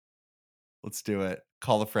it. Let's do it.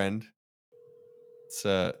 Call a friend. It's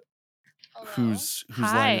Hello. whose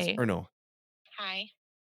line is, Hi. or no? Hi.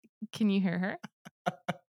 Can you hear her?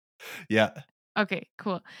 Yeah. Okay,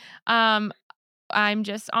 cool. I'm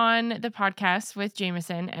just on the podcast with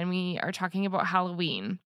Jameson and we are talking about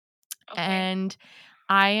Halloween. Okay. And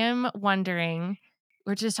I am wondering,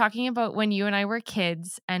 we're just talking about when you and I were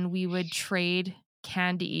kids and we would trade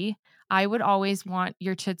candy. I would always want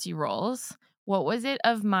your Tootsie Rolls. What was it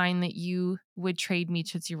of mine that you would trade me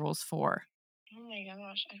Tootsie Rolls for? Oh my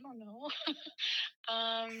gosh, I don't know.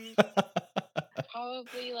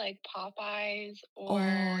 Probably like Popeyes Oh, or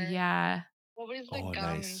yeah. what was the Oh,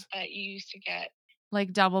 gum nice. that you used to get?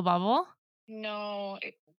 Like Double Bubble? No,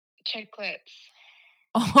 Chiclets.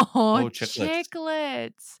 Oh, Oh, Chiclets.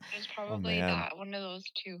 Chiclets. It was Oh probably man. that, one of those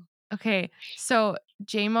two. Okay, so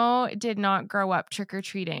JMO did not grow up trick or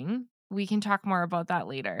treating. We can talk more about that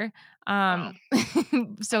later. Oh,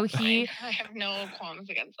 So that's fine. he, I have no qualms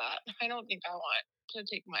against that. I don't think I want to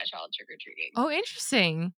take my child trick or oh,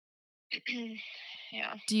 interesting. treating.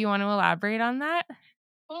 Yeah. Do you want to elaborate on that?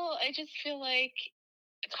 Well, I just feel like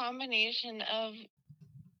a combination of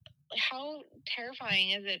how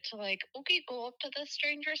terrifying is it to like, okay, go up to this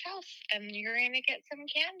stranger's house and you're gonna get some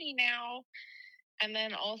candy now, and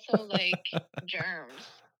then also like germs,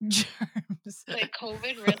 Germs. like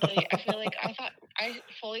COVID. Really, I feel like I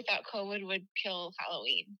fully thought COVID would kill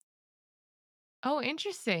Halloween. Oh,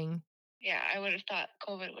 interesting. Yeah, I would have thought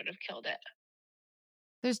COVID would have killed it.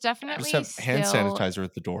 There's Just definitely have hand still, sanitizer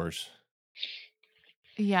at the doors.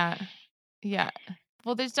 yeah, yeah.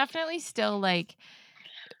 Well, there's definitely still like,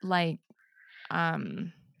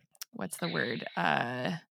 what's the word?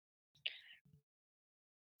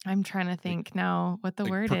 I'm trying to Like think now what the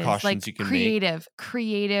word is. precautions Like you can make.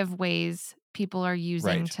 creative ways people are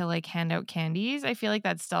using Right. to like hand out candies. I feel like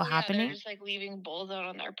that's still Well, yeah, they're happening. just like leaving bowls out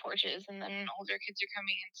on their porches, and then older kids are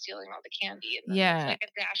coming and stealing all the candy, and then it's Yeah. like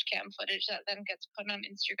a dash cam footage that then gets put on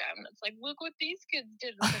Instagram, and it's like, look what these kids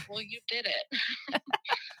did. It's like, well, you did it.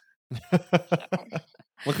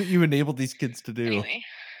 So Look what you enabled these kids to do. anyway,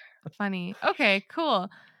 Funny. Okay, cool.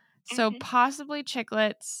 So Mhm. possibly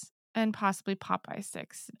Chiclets and possibly Popeye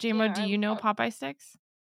sticks. JMO, yeah, do I you know love. Popeye sticks?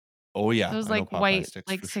 Oh yeah, Those I know like Popeye white, sticks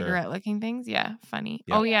like for sure. cigarette looking things? Yeah, funny.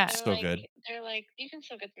 Yeah, Oh yeah. so good. They're like you can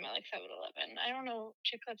still get them at like 7-Eleven. I don't know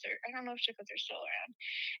I don't know if Chiclets are still around.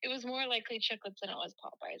 It was more likely Chiclets than it was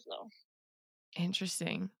Popeyes though.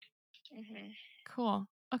 Interesting. Hmm. Cool.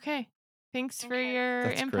 Okay. Thanks for Okay. your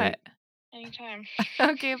That's input. great. Anytime.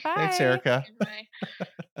 Okay, bye. Thanks, Erica. Bye.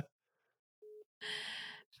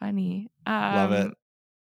 Funny. Love it.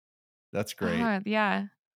 That's great. Yeah.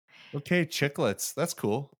 Okay, Chiclets. That's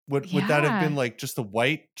cool. Would that have Yeah. been like just the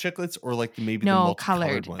white Chiclets or like maybe the No, multicolored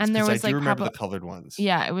colored. ones? And there Because I was do like remember the probably, colored ones.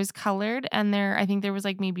 yeah, it was colored. And I think there was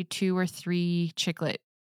like maybe 2 or 3 chiclet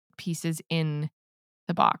pieces in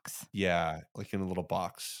the box. Yeah, like in a little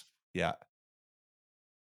box. Yeah.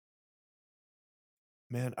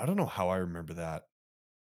 Man, I don't know how I remember that.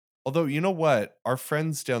 Although, you know what? Our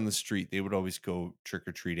friends down the street, they would always go trick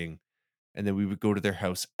or treating, and then we would go to their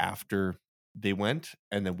house after they went,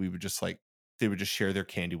 and then we would just like they would just share their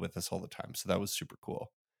candy with us all the time. So that was super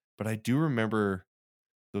cool. But I do remember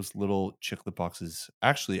those little chiclet boxes.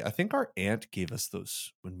 Actually, I think our aunt gave us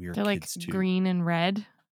those when we were They're like kids too. green and red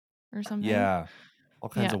or something. Yeah. All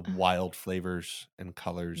kinds Yeah. of wild flavors and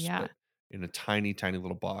colors, Yeah. but in a tiny, tiny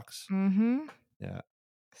little box. Mm-hmm. Yeah.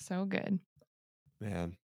 So good.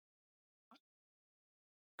 Man.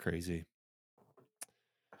 Crazy.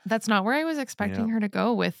 That's not where I was expecting Yeah. her to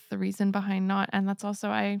go with the reason behind not. And that's also,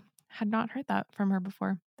 I had not heard that from her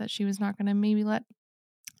before, that she was not going to maybe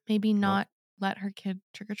not let her kid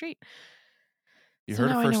trick or treat. You So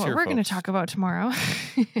heard it now I know first what here, we're going to folks. talk about tomorrow.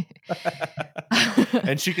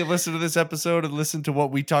 And she can listen to this episode and listen to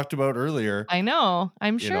what we talked about earlier. I know.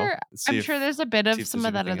 I'm You know, sure. see I'm if- sure there's a bit see of if some there's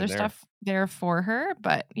of that anything in other there. stuff there for her,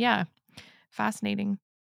 but yeah, fascinating.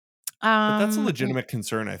 But that's a legitimate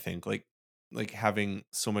concern, I think. Like having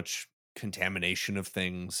so much contamination of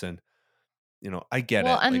things. And, I get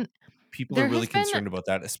Well, it. Like, and people are there really has been concerned about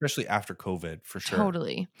that, especially after COVID, for sure.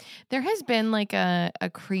 totally. There has been like a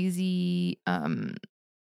crazy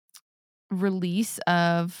release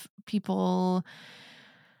of people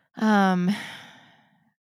um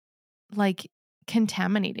like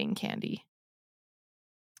contaminating candy.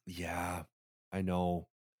 Yeah, I know.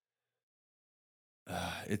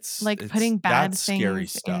 Like It's putting that's bad scary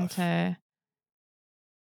things stuff. into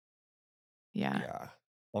yeah. Yeah,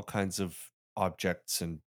 all kinds of objects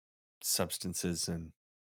and substances, and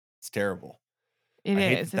it's terrible. It I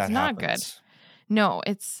hate is. that It's that not good. happens. No,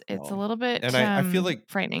 it's a No, little and bit I feel like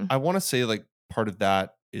frightening. I want to say like part of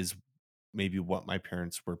that is maybe what my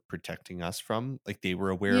parents were protecting us from. Like they were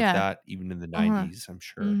aware of Yeah. that even in the Uh-huh. 90s, I'm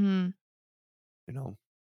sure. Mhm. You know,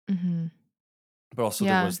 Mhm. but also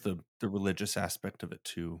there Yeah, was the religious aspect of it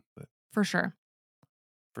too. But for sure.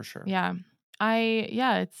 for sure, Yeah.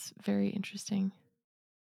 Yeah, it's very interesting.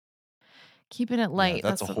 Keeping it yeah, light,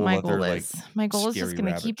 that's a that's what whole my other goal like is. My goal is just scary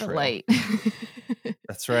gonna rabbit keep it trail. light.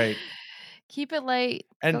 That's right. Keep it light,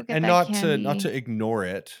 go And get and that not to candy. ignore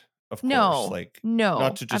it, of course, No. like, not No,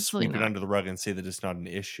 to just absolutely sweep it not. under the rug and say that it's not an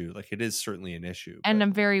issue, like, it is certainly an issue, And but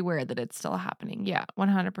I'm very aware that it's still happening. Yeah, yeah,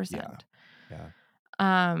 100%. yeah,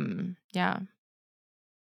 Yeah.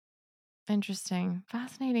 Interesting.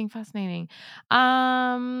 Fascinating, fascinating.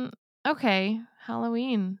 Um, okay,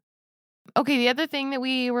 Halloween. Okay, the other thing that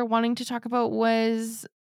we were wanting to talk about was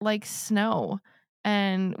like snow.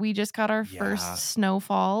 And we just got our first yeah,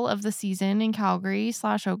 snowfall of the season in Calgary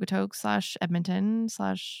slash Okotoks slash Edmonton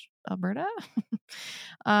slash Alberta.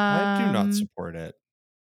 I do not um, support it.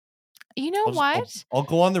 you know what? I'll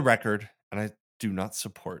go on the record, and I do not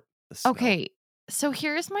support the snow. Okay, so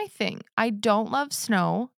here's my thing. I don't love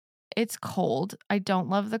snow. It's cold. I don't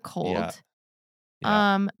love the Yeah, cold.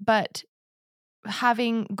 yeah, But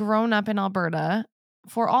having grown up in Alberta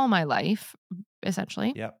for all my life,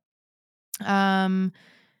 essentially, yep, um,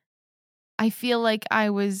 I feel like I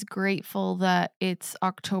was grateful that it's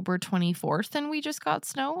October 24th and we just got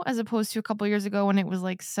snow as opposed to a couple years ago when it was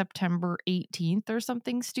like September 18th or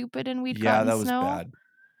something stupid and we'd yeah, gotten that was snow. bad.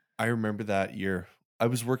 I remember that year. I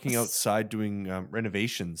was working S- outside doing,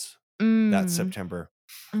 renovations that Mm, September.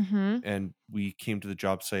 mhm. And we came to the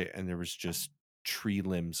job site and there was just tree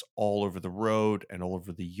limbs all over the road and all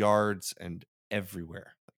over the yards and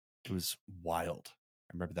everywhere. It was wild.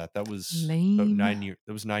 I remember that. That was about Lame. 9 years.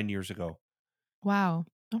 That was 9 years ago. Wow.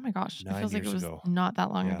 Oh my gosh. It 9 feels like it years was ago. not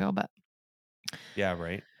that long Yeah. ago, but Yeah.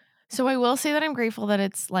 Right. so I will say that I'm grateful that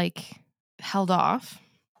it's like held off.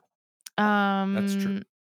 That's true. Um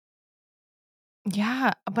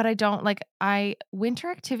yeah, but I don't like I winter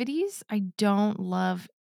activities, I don't love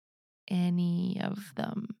any of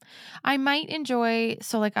them. I might enjoy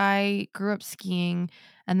so like I grew up skiing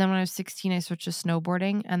and then when I was 16 I switched to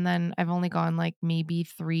snowboarding and then I've only gone like maybe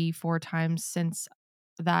 3, 4 times since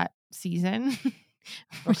that season,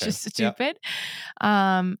 which Okay. is Yeah. stupid.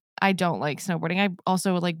 I don't like snowboarding. I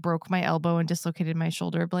also like broke my elbow and dislocated my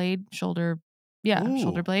shoulder blade. Shoulder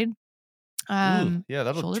Ooh. blade. Ooh. Yeah.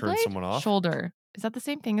 That'll Shoulder turn blade? someone off. Shoulder. Is that the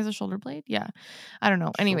same thing as a shoulder blade? Yeah. I don't know.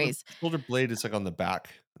 Shoulder Anyways, shoulder blade is like on the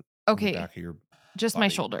okay. back of your Just my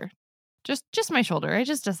body. shoulder. Just my shoulder. I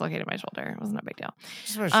just dislocated my shoulder. It wasn't a big deal.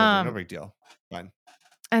 Just my shoulder. No Um, big deal. Fine.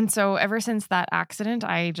 and so ever since that accident,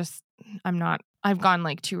 I've gone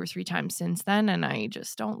like 2 or 3 times since then and I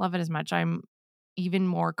just don't love it as much. I'm even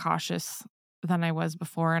more cautious than I was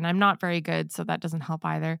before and I'm not very good, so that doesn't help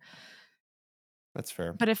either. That's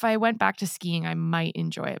fair. But if I went back to skiing, I might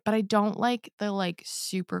enjoy it. But I don't like the like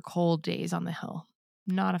super cold days on the hill.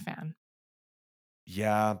 Not a fan.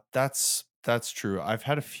 Yeah. That's true. I've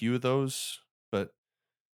had a few of those, but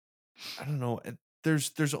I don't know.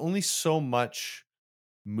 There's only so much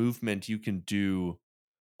movement you can do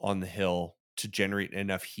on the hill to generate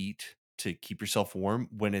enough heat to keep yourself warm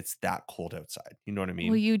when it's that cold outside. You know what I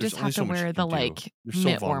Well, mean? you There's just only have to so much you wear can the do. like You're so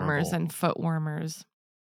mitt warmers vulnerable. and foot warmers.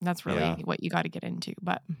 That's Yeah. really what you got to get into.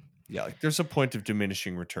 But Yeah. Like there's a point of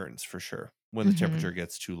diminishing returns for sure when the mhm. temperature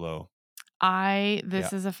gets too low.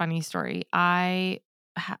 This Yeah. is a funny story. I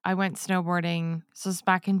went snowboarding. So it's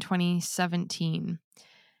back in 2017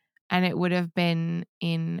 and it would have been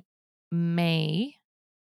in May.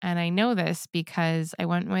 And I know this because I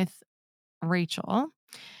went with Rachel.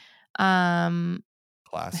 Who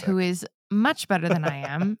Classic. is much better than I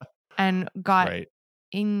am and got Right.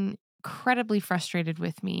 incredibly frustrated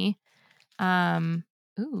with me.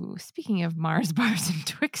 Speaking of Mars bars and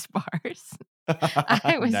Twix bars,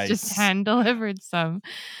 I was just Nice. hand delivered some.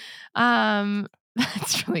 Um,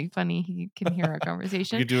 That's really funny. He can hear our We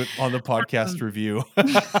conversation. could do it on the podcast Um, review.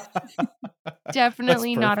 That's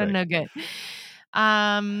Definitely not a perfect. nugget.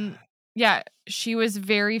 Yeah, she was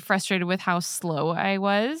very frustrated with how slow I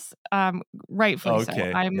was. Rightfully so.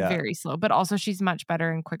 Okay. I'm Yeah. very slow, but also she's much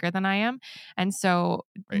better and quicker than I am. And so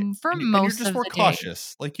Right. for And you're most just of more the day,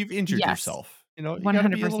 cautious. Like you've injured yes, yourself. You got to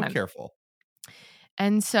be a little 100%. careful.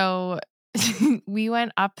 And so we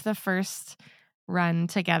went up the first run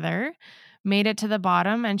together, made it to the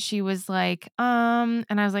bottom, and she was like, and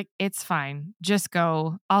I was like, it's fine. Just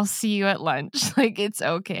go. I'll see you at lunch. Like, it's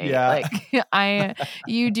okay. Yeah. Like,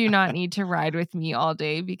 you do not need to ride with me all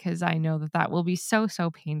day because I know that will be so, so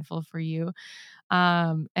painful for you.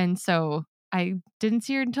 And so I didn't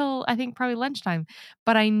see her until I think probably lunchtime.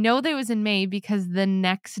 But I know that it was in May because the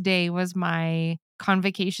next day was my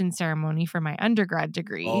convocation ceremony for my undergrad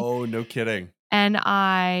degree. Oh, no kidding. And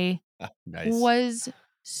I Nice. was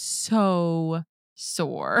so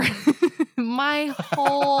sore. My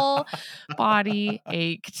whole body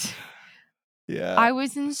ached. Yeah. I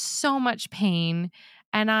was in so much pain,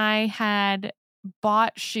 and I had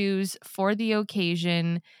bought shoes for the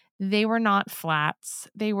occasion. They were not flats.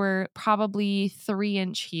 They were probably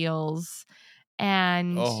 3-inch heels,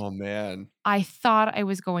 and Oh, man. I thought I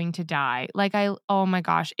was going to die. Oh my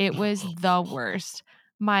gosh, it was the worst.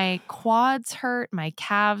 My quads hurt, my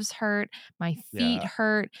calves hurt, my feet Yeah.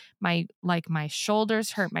 hurt, my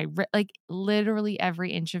shoulders hurt, literally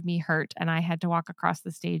every inch of me hurt, and I had to walk across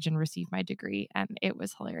the stage and receive my degree, and it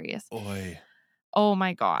was hilarious. Oy. Oh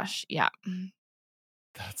my gosh, yeah.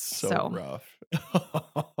 That's so So rough.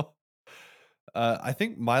 I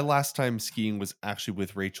think my last time skiing was actually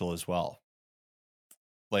with Rachel as well.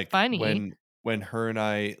 Like funny. when her and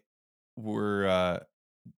I were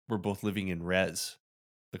both living in Res,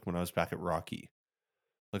 like when I was back at Rocky,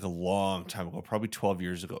 like a long time ago, probably 12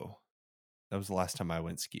 years ago. That was the last time I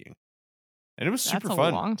went skiing. And it was That's super a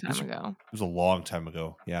fun. long It was time ago. a long time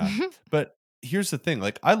ago. Yeah. But here's the thing,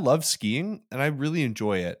 like I love skiing and I really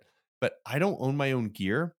enjoy it, but I don't own my own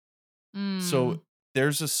gear. Mm, So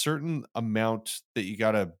there's a certain amount that you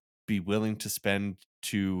got to be willing to spend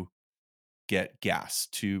to get gas,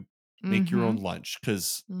 to make your own mhm, lunch.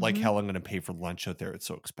 Cause like mhm. hell, I'm going to pay for lunch out there. It's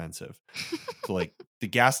so expensive. So like the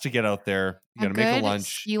gas to get out there, you A got to make a good lunch,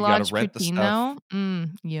 ski you got to lodge rent the poutine stuff. though,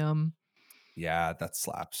 yum. Yeah, that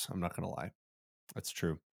slaps. I'm not going to lie. That's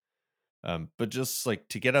true. But just like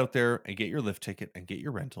to get out there and get your lift ticket and get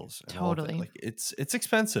your rentals and all of it, Totally. like it's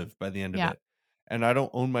expensive by the end of Yeah. it. And I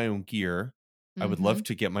don't own my own gear. I would love Mhm.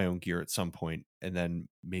 to get my own gear at some point and then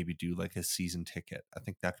maybe do like a season ticket. I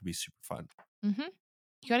think that could be super fun. Mhm.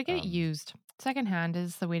 You gotta get it Um, used. Secondhand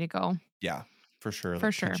is the way to go, yeah, for sure. for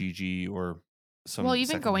Like sure. Kijiji or Well, some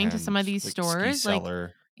even going to some secondhand of these like ski stores,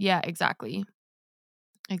 seller. yeah, exactly.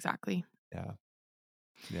 Exactly. Yeah,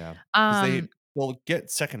 yeah. Because Um, they'll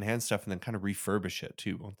get secondhand stuff and then kind of refurbish it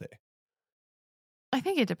too, won't they? I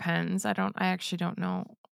think it depends. I actually don't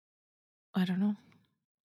know. I don't know.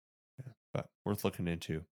 But worth looking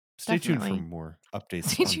into. Stay tuned for Definitely. more updates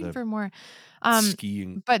Stay on tuned the for more.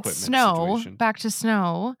 skiing But equipment snow, situation. back to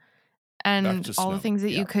snow Back and to all the snow. things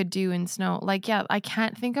that Yeah. you could do in snow. Yeah, I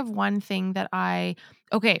can't think of one thing that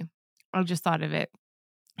okay, I just thought of it.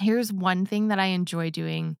 Here's one thing that I enjoy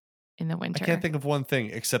doing in the I can't winter. think of one thing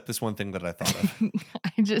except this one thing that I thought of.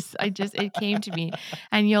 it came to me,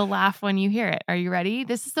 and you'll laugh when you hear it. Are you ready?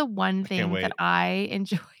 This is the one I can't thing that wait. I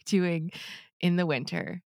enjoy doing in the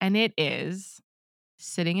winter, and it is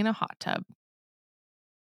sitting in a hot tub.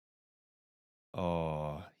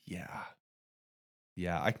 Oh, yeah.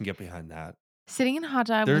 Yeah, I can get behind that. Sitting in a hot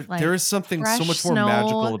tub with There is something so fresh much more snow,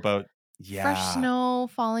 magical about fresh yeah. snow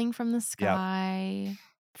falling from the Yep, sky.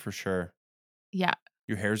 for sure. Yeah,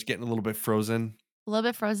 Your hair's getting a little bit frozen. a little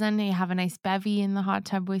bit frozen. You have a nice bevy in the hot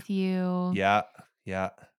tub with you. Yeah.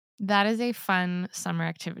 Yeah. That is a fun summer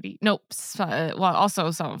activity. Nope. Well,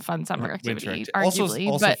 also some fun summer Winter activity, activity. arguably,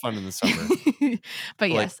 Also but fun in the summer. but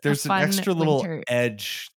But like yes, a there's an fun extra little winter.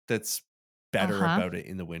 edge that's better Uh-huh. about it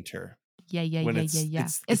in the winter. Yeah, yeah, When yeah, yeah, yeah.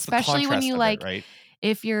 it's the Especially when contrast you of it, right?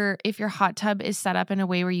 if your hot tub is set up in a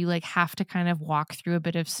way where you have to kind of walk through a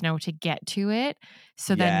bit of snow to get to it.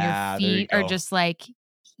 So then your Yeah, there you feet are go. just like,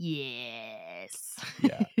 yes.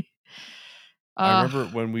 Yeah. I Ugh. remember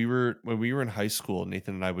when we were in high school,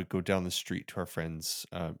 Nathan and I would go down the street to our friends,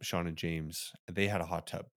 Sean and James. And they had a hot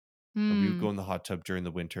tub, and we would go Mm, in the hot tub during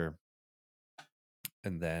the winter,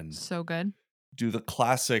 and then so good. do the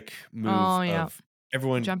classic move Oh yeah. of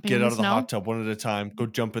everyone Jumping get in the out of the snow. hot tub one at a time, go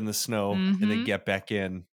jump in the snow, and then Mm-hmm. get back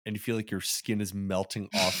in, and you feel like your skin is melting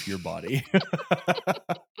off your body.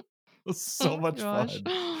 It was so Oh my much gosh.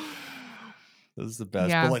 fun. This is the best.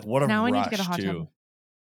 Yeah. But like, what a Now I need to get a rush hot tub. too.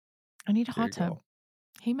 I need a There you hot tub. go.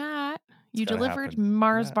 Hey, Matt, It's you gotta delivered happen.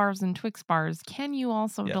 Mars Matt. bars and Twix bars. Can you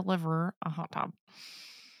also Yeah. deliver a hot tub?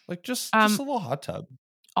 Like just Um, a little hot tub.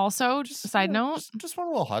 Also, Just side note, just want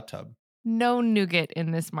a little hot tub. no nougat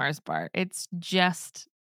in this Mars bar. It's just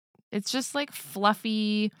like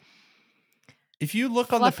fluffy, If you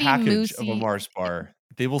look on the package of a moussey. Mars bar,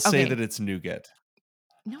 they will say Okay. that it's nougat.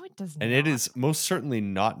 No, it does And not. it is most certainly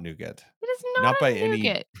not nougat. It is not Not by a any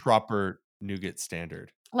nougat. proper nougat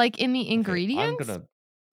standard. Like in the Okay, ingredients? I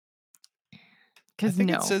Because think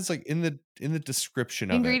it no. says like in the description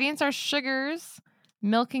of it. Ingredients are sugars,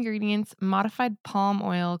 milk ingredients, modified palm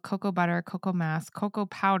oil, cocoa butter, cocoa mass, cocoa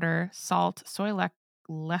powder, salt,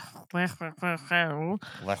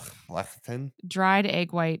 Lecithin. dried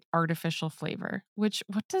egg white, artificial flavor. Which,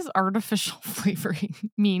 what does artificial flavoring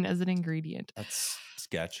mean as an ingredient? That's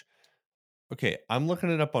sketch. Okay, I'm looking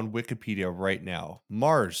it up on Wikipedia right now.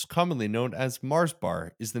 Mars, commonly known as Mars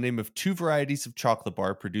Bar, is the name of two varieties of chocolate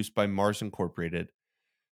bar produced by Mars Incorporated.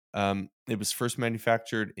 It was first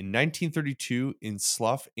manufactured in 1932 in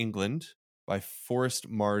Slough, England, by Forrest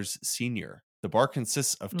Mars Sr. The bar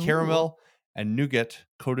consists of Ooh. caramel and nougat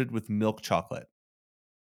coated with milk chocolate.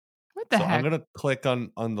 What the So I'm heck? gonna click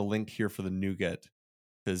on the link here for the nougat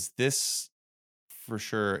because this, for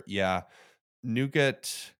sure, yeah,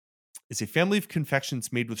 nougat is a family of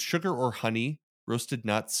confections made with sugar or honey, roasted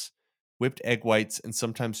nuts, whipped egg whites, and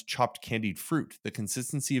sometimes chopped candied fruit. The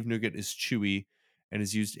consistency of nougat is chewy and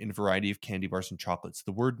is used in a variety of candy bars and chocolates.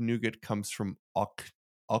 The word nougat comes from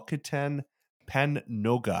Occitan pan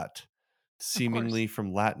nougat, seemingly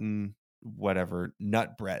from Latin, whatever,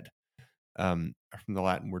 nut bread, from the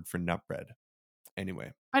Latin word for nut bread.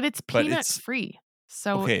 Anyway, But it's but peanut it's free.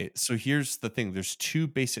 So okay. So here's the thing: there's two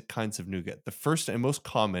basic kinds of nougat. The first and most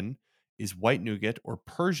common is white nougat or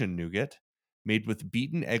Persian nougat, made with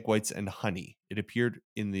beaten egg whites and honey. It appeared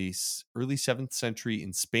in the early 7th century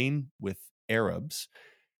in Spain with Arabs.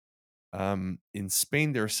 In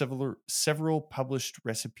Spain, there are several published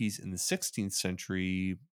recipes in the 16th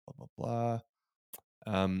century. Blah blah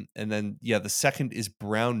blah. And then the second is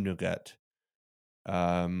brown nougat,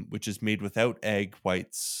 which is made without egg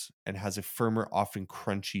whites and has a firmer, often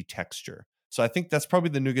crunchy texture. So I think that's probably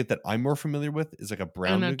the nougat that I'm more familiar with, is like a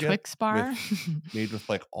brown in a nougat Twix bar. made with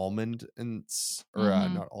like almond or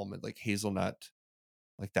not almond, like hazelnut,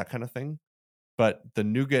 like that kind of thing. But the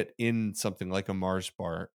nougat in something like a Mars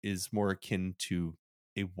bar is more akin to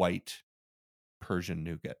a white Persian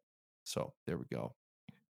nougat. So there we go.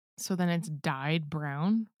 So then it's dyed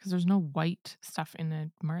brown because there's no white stuff in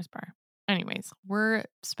a Mars bar. Anyways, we're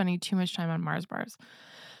spending too much time on Mars bars.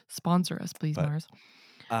 Sponsor us, please, But Mars.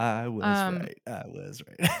 I was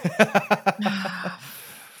right.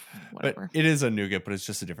 But Whatever. it is a nougat, but it's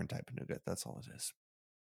just a different type of nougat. That's all it is.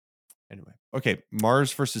 Anyway, okay,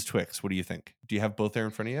 Mars versus Twix. What do you think? Do you have both there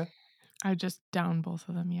in front of you? I just downed both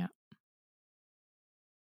of them. Yeah.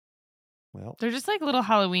 Well, They're just like little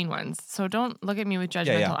Halloween ones. So don't look at me with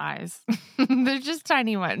judgmental eyes. They're just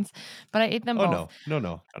tiny ones. But I ate them both. No.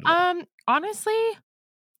 Not at all. Honestly,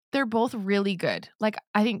 they're both really good. Like,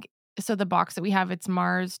 I think so. The box that we have, it's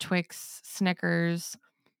Mars, Twix, Snickers,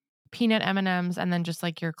 peanut M&Ms, and then just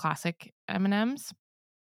like your classic M&Ms.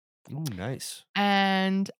 Ooh, nice.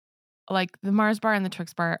 And like the Mars bar and the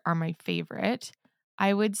Twix bar are my favorite.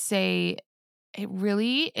 I would say it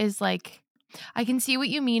really is like, I can see what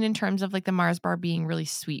you mean in terms of like the Mars bar being really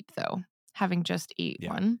sweet though, having just ate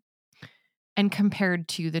one. And compared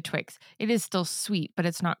to the Twix, it is still sweet, but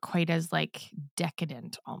it's not quite as like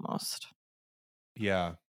decadent almost.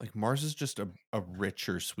 Yeah. Like Mars is just a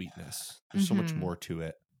richer sweetness. There's so much more to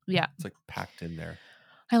it. Yeah. It's like packed in there.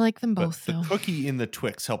 I like them both But the though. cookie in the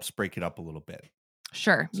Twix helps break it up a little bit.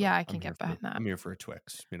 Sure. So yeah, I can get behind that. I'm here for a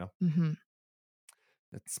Twix, you know? Mm-hmm.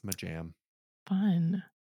 That's my jam. Fun.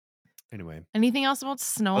 Anyway. Anything else about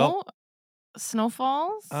snowfalls?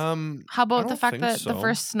 How about the fact that the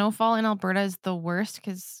first snowfall in Alberta is the worst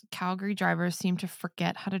because Calgary drivers seem to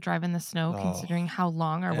forget how to drive in the snow considering how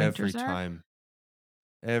long our winters are?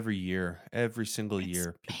 Every year, every single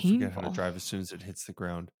year, people forget how to drive as soon as it hits the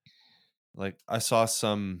ground. Like I saw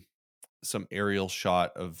some aerial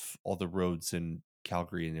shot of all the roads in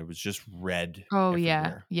Calgary and it was just red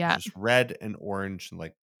everywhere. Yeah. Just red and orange and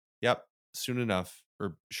like, yep, soon enough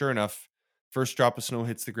or sure enough, first drop of snow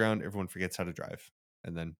hits the ground, everyone forgets how to drive.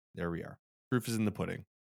 And then there we are. Proof is in the pudding.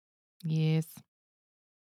 Yes.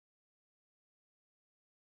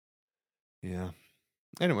 Yeah.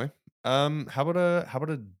 Anyway, how about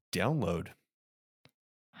a download?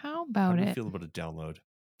 How How about do we it? feel about a download?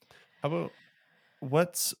 How about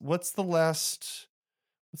what's the last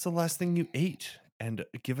What's the last thing you ate? And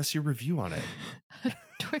give us your review on it. A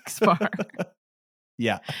Twix bar.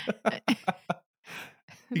 Yeah.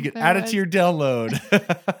 You can There add it to was your download.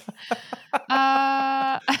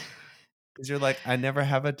 uh Because you're like, I never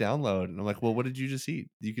have a download. And I'm like, well, what did you just eat?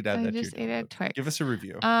 You could add I that to your just ate a download. Give us Twix. a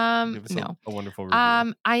review. Give us No. a wonderful review.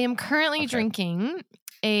 I am currently Okay. drinking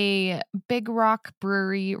a Big Rock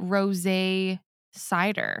Brewery rosé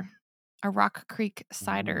cider, a Rock Creek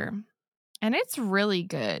cider, Ooh. and it's really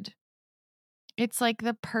good. It's like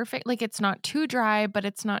the perfect, like it's not too dry, but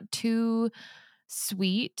it's not too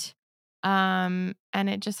sweet. And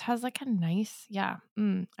it just has like a nice, I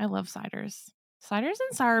love ciders. Ciders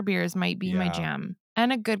and sour beers might be my Yeah. jam,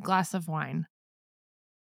 and a good glass of wine.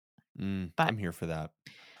 But I'm here for that.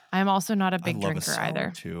 I'm also not a I big love a drinker sour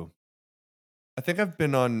either. too. I think I've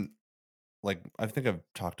been on, I think I've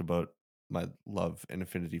talked about my love and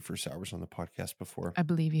affinity for sours on the podcast before. I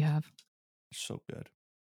believe you have. So good.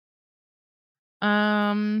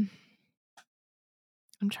 I'm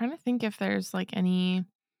trying to think if there's like any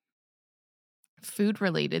food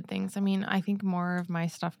related things. I mean, I think more of my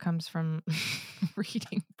stuff comes from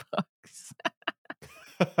reading books.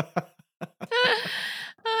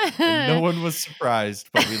 And no one was surprised,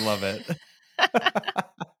 but we love it.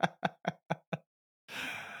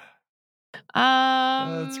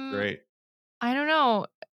 That's great. I don't know.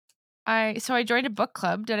 I joined a book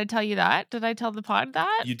club. Did I tell you that? Did I tell the pod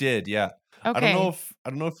that? You did, yeah. I don't Okay.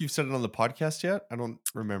 know if you've said it on the podcast yet. I don't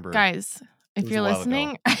remember. Guys, It if was you're a while ago.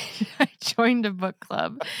 listening, I joined a book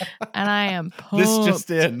club and I am pumped. This just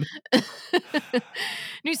in.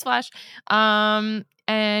 Newsflash.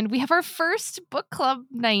 And we have our first book club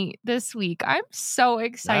night this week. I'm so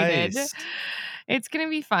excited. Nice. It's going to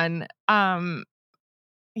be fun.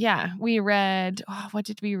 Yeah, we read, what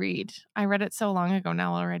did we read? I read it so long ago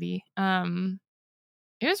now already. It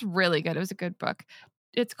was really good. It was a good book.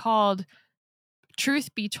 It's called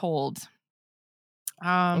Truth Be Told.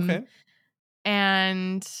 Okay.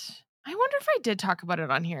 And I wonder if I did talk about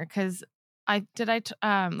it on here because like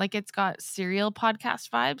it's got serial podcast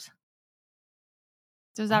vibes.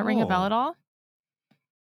 Does that ring a bell at all?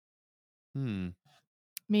 I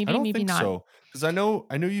Maybe, don't maybe think not. so. Because I know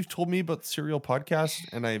you've told me about the Serial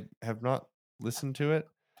podcast and I have not listened to it.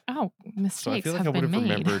 Oh, mistakes So I feel like I have would been have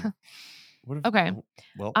made. remembered. Okay.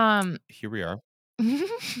 Well, here we are. I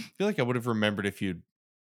feel like I would have remembered if you'd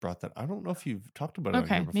brought that. I don't know if you've talked about it on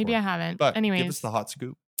here Okay, before. maybe I haven't. But Anyways, give us the hot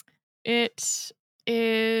scoop. It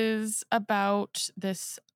is about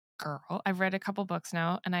this girl. I've read a couple books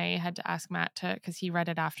now, and I had to ask Matt because he read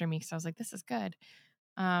it after me. So I was like, "This is good."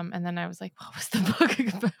 And then I was like, "What was the book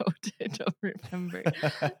about?" I don't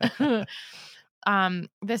remember.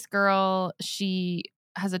 This girl, she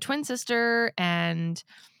has a twin sister, and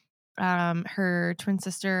her twin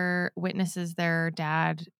sister witnesses their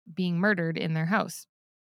dad being murdered in their house,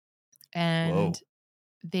 and Whoa.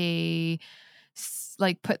 they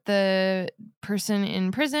like put the person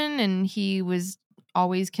in prison, and he was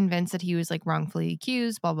always convinced that he was like wrongfully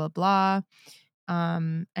accused, blah blah blah.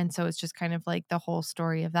 And so it's just kind of like the whole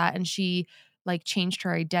story of that, and she like changed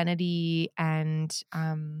her identity and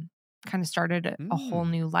kind of started a whole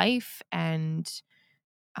new life, and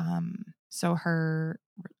so her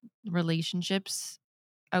relationships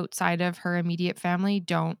outside of her immediate family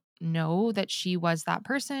don't know that she was that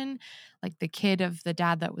person, like the kid of the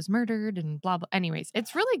dad that was murdered and blah blah. Anyways,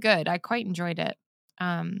 it's really good. I quite enjoyed it.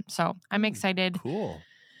 So I'm excited Cool.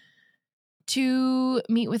 to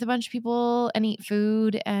meet with a bunch of people and eat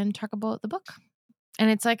food and talk about the book. And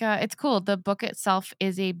it's like it's cool. The book itself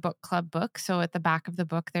is a book club book. So at the back of the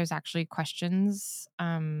book, there's actually questions.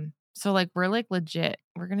 So like we're like legit.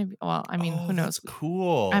 We're gonna be who knows? That's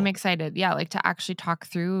cool. I'm excited. Yeah, like to actually talk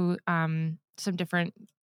through some different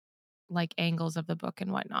like angles of the book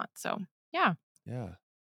and whatnot. So yeah. Yeah.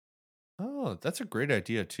 Oh, that's a great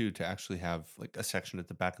idea too, to actually have like a section at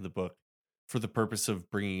the back of the book for the purpose of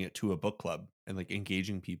bringing it to a book club and like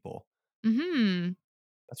engaging people. Mm-hmm.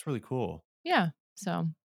 That's really cool. Yeah. So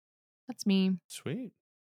that's me. Sweet.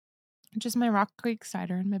 Just my Rock Creek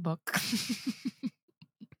cider in my book.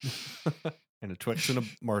 And a Twix and a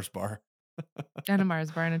Mars bar. And a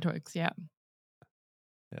Mars bar and a Twix. Yeah.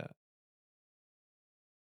 Yeah.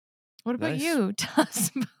 What about Nice. you? Tell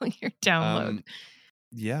us about your download.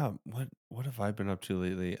 Yeah. What have I been up to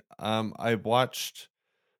lately? I watched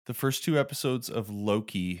the first 2 episodes of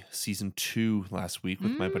Loki season 2 last week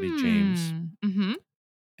with my buddy James. Mm-hmm.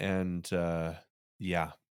 And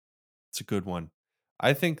yeah, it's a good one.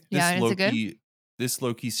 I think this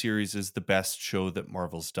Loki series is the best show that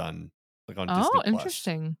Marvel's done, like on Disney Plus.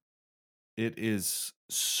 Interesting. It is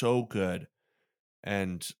so good.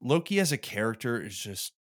 And Loki as a character is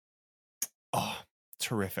just Oh,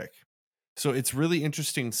 terrific. So it's really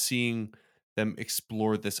interesting seeing them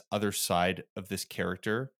explore this other side of this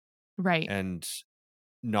character Right. and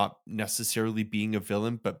not necessarily being a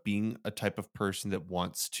villain, but being a type of person that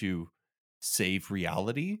wants to save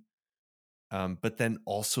reality. But then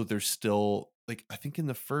also there's still like I think in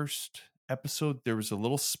the first episode there was a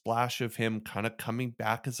little splash of him kind of coming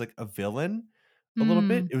back as like a villain a little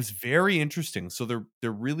bit. Hmm. It was very interesting. So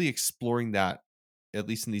they're really exploring that at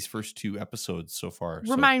least in these first 2 episodes so far.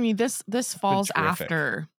 So Remind me, this it's been falls terrific.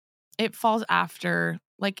 after. It falls after,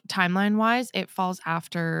 like timeline wise, it falls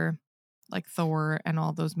after like Thor and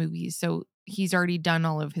all those movies. So he's already done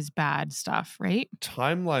all of his bad stuff, right?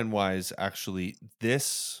 Timeline wise, actually,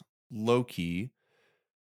 this Loki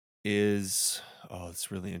is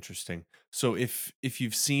it's really interesting. So if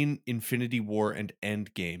you've seen Infinity War and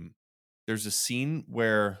Endgame, there's a scene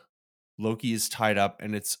where Loki is tied up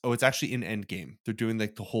and it's actually in Endgame. They're doing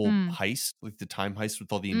like the whole Mm. heist, like the time heist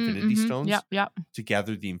with all the Infinity Mm-hmm. Stones Yep. Yep. to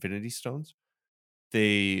gather the Infinity Stones.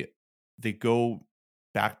 They they go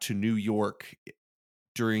back to New York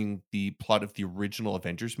during the plot of the original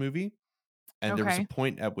Avengers movie, and there was a Okay.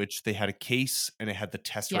 point at which they had a case and it had the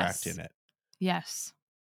Tesseract in Yes. it. Yes.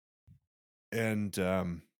 And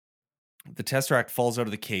the Tesseract falls out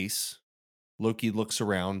of the case. Loki looks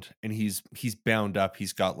around and he's bound up.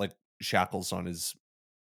 He's got like shackles on his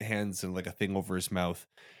hands and like a thing over his mouth.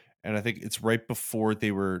 And I think it's right before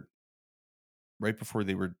they were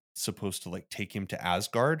supposed to like take him to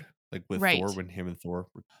Asgard, like with Thor Right. when him and Thor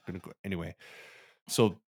were gonna go anyway.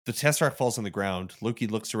 So the Tesseract falls on the ground. Loki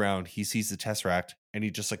looks around, he sees the Tesseract, and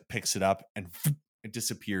he just like picks it up and it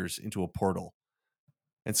disappears into a portal.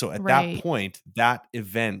 And so at that Right. point, that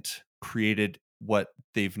event created what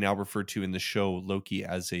they've now referred to in the show Loki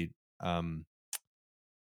um as a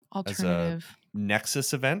Alternative.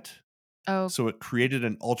 nexus event. Oh. So it created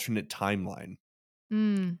an alternate timeline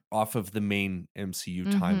Mm. off of the main MCU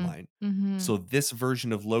Mm-hmm. timeline. Mm-hmm. So this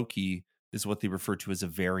version of Loki is what they refer to as a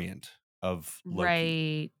variant of Loki.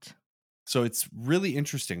 Right. So it's really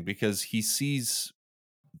interesting because he sees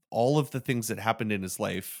all of the things that happened in his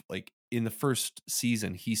life. Like in the first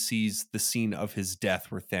season, he sees the scene of his death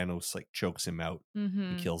where Thanos like chokes him out and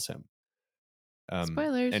Mm-hmm. kills him.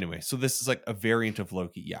 Spoilers. Anyway, so this is like a variant of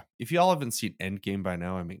Loki. Yeah. If y'all haven't seen Endgame by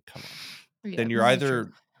now, I mean, come on. Yeah, Then this is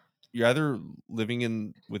true. you're either living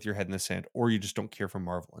in with your head in the sand or you just don't care for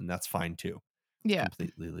Marvel, and that's fine too. It's Yeah.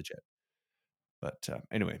 completely legit. But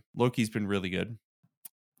anyway, Loki's been really good.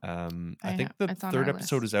 I think the It's on third our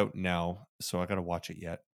episode list. is out now, so I got to watch it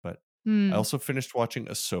yet. But I Hmm. also finished watching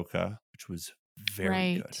Ahsoka, which was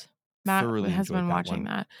very good. Right. Matt Thoroughly has enjoyed been that watching one.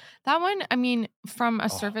 that. That one, I mean, from a Oh,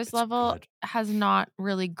 surface it's level, good. has not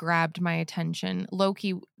really grabbed my attention.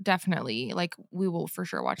 Loki, definitely. Like, we will for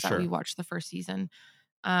sure watch that. We Sure. watched the first season.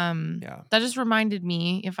 Yeah. That just reminded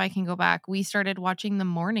me, if I can go back, we started watching The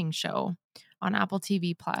Morning Show on Apple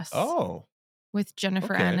TV Plus Oh, with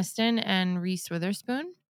Jennifer okay. Aniston and Reese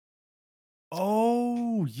Witherspoon.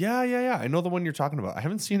 Oh, yeah, yeah, yeah. I know the one you're talking about. I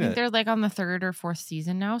haven't I seen think it. they're like on the third or fourth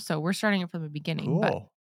season now, so we're starting it from the beginning. But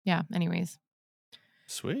Cool. yeah, anyways.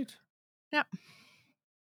 Sweet. Yeah.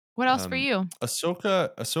 What else for you?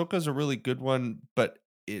 Ahsoka's a really good one, but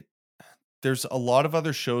it there's a lot of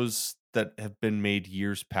other shows that have been made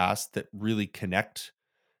years past that really connect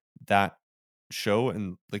that show,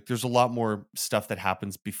 and like there's a lot more stuff that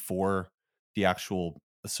happens before the actual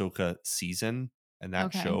Ahsoka season and that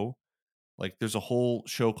Okay. show. Like there's a whole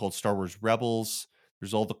show called Star Wars Rebels.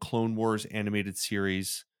 There's all the Clone Wars animated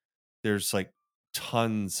series. There's like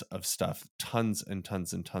tons of stuff, tons and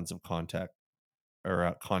tons and tons of content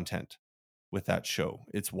with that show.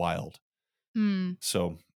 It's wild. Hmm.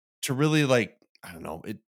 So to really like, I don't know,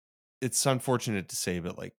 it's unfortunate to say,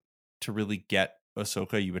 but like to really get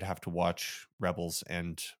Ahsoka, you would have to watch Rebels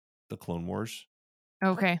and the Clone Wars.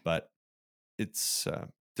 Okay. But it's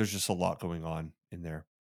there's just a lot going on in there.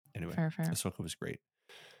 Anyway, Fair. Ahsoka was great.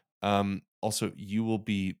 Also, you will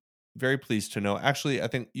be very pleased to know. Actually, I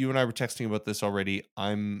think you and I were texting about this already.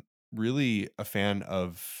 I'm really a fan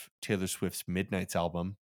of Taylor Swift's Midnight's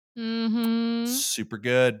album. Mm-hmm. Super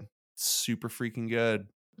good, super freaking good.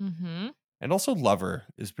 Mm-hmm. And also Lover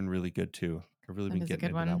has been really good too. I've really That been is a getting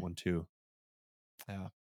good into that one. one too. Yeah,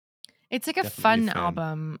 It's like a definitely a fun fan.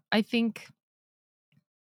 album. I think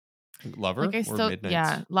like Lover I or still, yeah,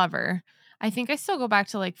 Midnight's? Lover. I think I still go back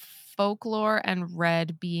to like Folklore and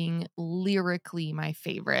Red being lyrically my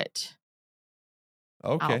favorite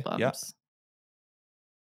Okay, yeah, albums.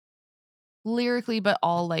 Lyrically, but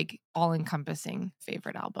all encompassing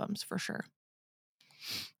favorite albums for sure.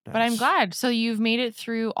 But I'm nice. glad. So you've made it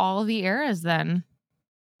through all the eras then.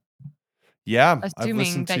 Yeah, I've assuming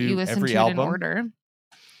listened that you to listen every to it in album. order.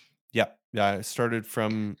 Yeah, I started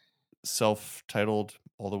from self-titled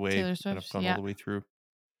all the way, Taylor and Swift, I've gone all yeah. the way through.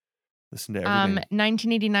 Listen to everything.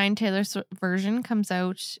 1989 Taylor version comes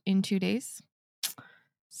out in 2 days.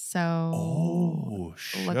 So Oh, look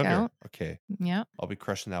sugar. out. Okay, Yeah. I'll be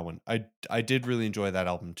crushing that one. I did really enjoy that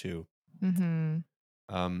album too. Mm-hmm.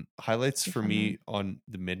 Highlights Pretty for fun me one. on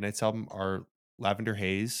the Midnight's album are Lavender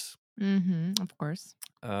Haze. Mm-hmm. Of course.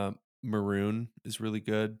 Maroon is really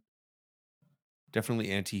good. Definitely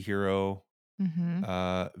Anti-Hero.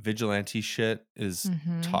 Mm-hmm. Vigilante Shit is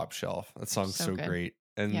Mm-hmm. top shelf. That song's So so good. great.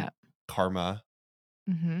 And Yeah. Karma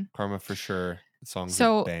Mm-hmm. for sure. The song's a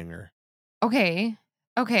So banger. okay.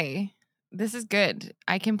 This is good.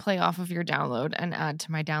 I can play off of your download and add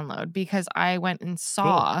to my download because I went and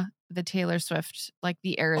saw the Taylor Swift, like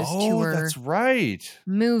the Eras Oh, Tour that's right.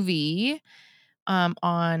 movie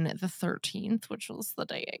on the 13th, which was the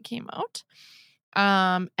day it came out.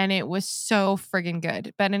 And it was so friggin'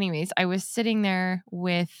 good. But anyways, I was sitting there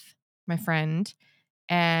with my friend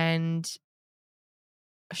and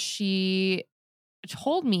she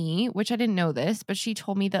told me, which I didn't know this, but she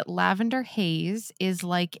told me that Lavender Haze is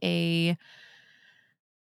like a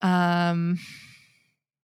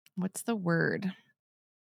what's the word?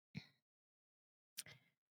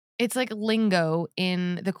 It's like lingo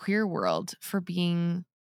in the queer world for being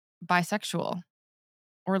bisexual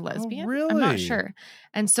or Oh, lesbian. I'm not really? sure.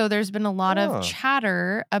 And so there's been a lot of Huh.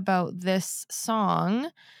 chatter about this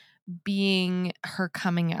song being her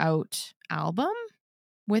coming out album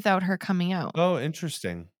without her coming out. Oh,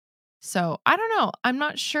 interesting. So I don't know. I'm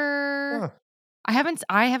not sure. Huh. I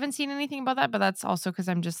haven't seen anything about that, but that's also because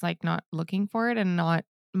I'm just like not looking for it and not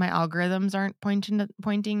my algorithms aren't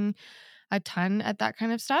pointing a ton at that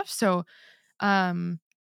kind of stuff. So I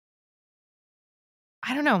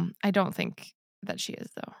don't know. I don't think that she is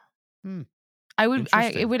though. Hmm. It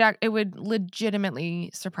Interesting. would legitimately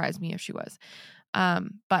surprise me if she was.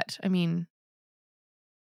 But I mean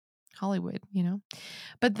Hollywood, you know.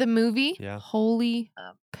 But the movie, Yeah. holy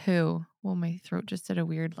poo. Well, my throat just did a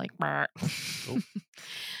weird like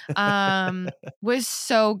was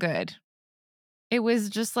so good. It was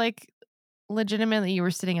just like legitimately you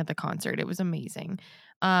were sitting at the concert. It was amazing.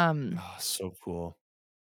 Oh, so cool.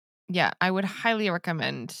 Yeah, I would highly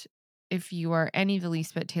recommend if you are any of the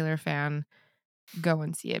least bit Taylor fan, go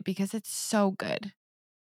and see it because it's so good.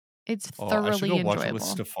 It's Oh, I should go thoroughly watch it with enjoyable.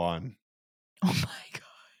 Stefan. Oh my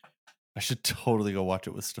I should totally go watch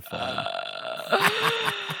it with Stefan.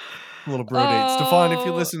 god. Little bro date. Stefan, if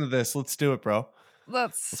you Oh, listen to this, let's do it, bro.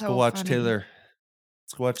 that's Let's go so watch funny. Taylor.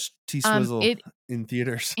 Let's go watch T Swizzle It in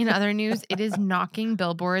theaters. in other news, it is knocking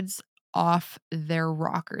billboards off their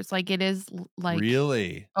rockers. Like it is like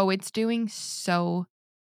Really it's doing so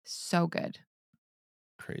good.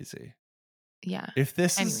 crazy. Yeah. If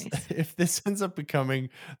this Anyways. if this ends up becoming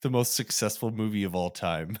the most successful movie of all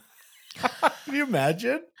time, can you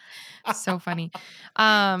imagine? So funny.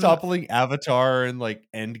 Toppling Avatar and like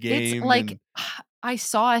It's Endgame like and I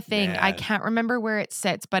saw a thing. I man, can't remember where it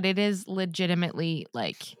sits, but it is legitimately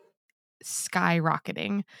like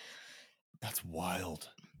skyrocketing. that's wild.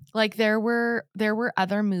 Like there were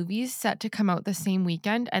other movies set to come out the same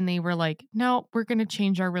weekend and they were like, "No, we're going to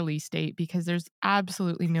change our release date because there's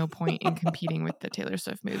absolutely no point in competing with the Taylor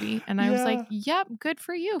Swift movie." And I was like, Yeah, "Yep, good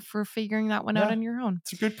for you for figuring that one out yeah. on your own."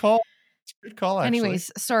 It's a good call. It's a good call, actually.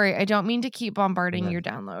 Anyways, sorry, I don't mean to keep bombarding Yeah. your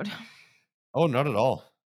download. Oh, not at all.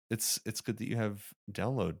 It's good that you have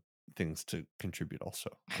download things to contribute also.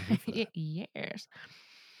 I'm here for that. Yes.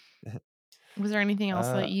 Was there anything else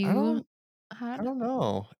that I you don't had?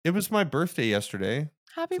 know. It was my birthday yesterday.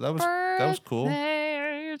 Happy So that was cool.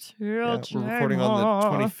 birthday to Yeah, we're recording on the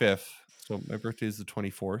Jamar. 25th. So my birthday is the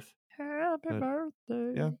 24th. Happy But yeah,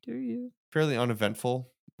 birthday to you. fairly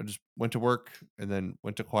uneventful. I just went to work and then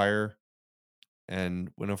went to choir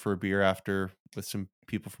and went out for a beer after with some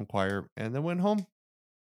people from choir and then went home.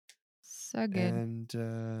 So good. And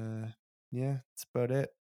yeah, that's about it.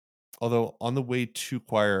 Although on the way to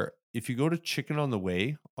choir, if you go to Chicken on the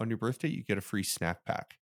Way on your birthday, you get a free snack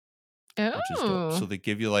pack, which is dope. So Oh, they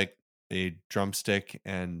give you like a drumstick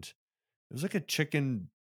and it was like a chicken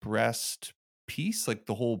breast piece, like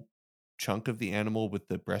the whole chunk of the animal with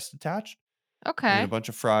the breast attached, and then a okay. bunch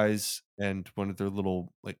of fries and one of their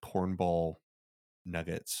little like cornball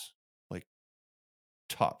nuggets, like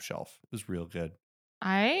top shelf. It was real good.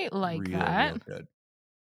 I like that. Real good.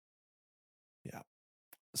 Yeah.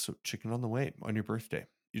 So Chicken on the Way on your birthday.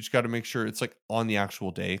 You just got to make sure it's like on the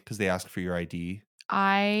actual day because they ask for your ID to make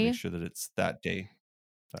I sure that it's that day.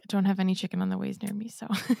 But don't have any chicken on the ways near me, so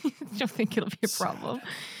I don't think it'll be a sad. problem.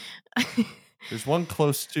 There's one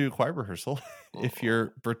close to choir rehearsal if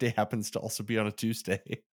your birthday happens to also be on a Tuesday.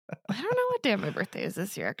 I don't know what day my birthday is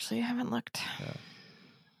this year, actually. I haven't looked. Yeah.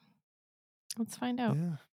 Let's find out.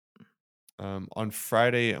 Yeah. On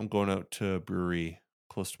Friday, I'm going out to a brewery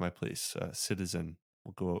close to my place, Citizen.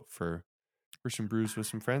 We'll go out for some brews with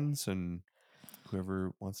some friends and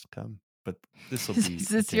whoever wants to come. But this will be Is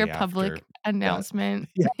this a your day public after announcement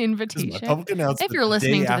Yeah, this is invitation? my public announcement. If you're the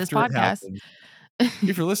listening day to this after it podcast, happens.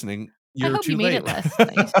 If you're listening, I you're hope too you made late. it last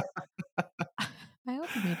night. I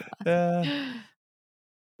hope you made it last night.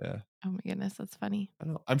 Yeah. Oh my goodness, that's funny. I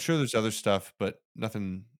know. I'm sure there's other stuff, but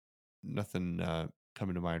nothing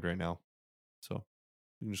coming to mind right now. So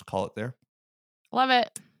we can just call it there. Love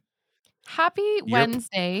it. Happy Yep.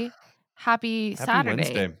 Wednesday. Happy Saturday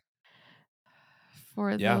Wednesday.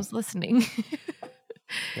 for Yeah. those listening.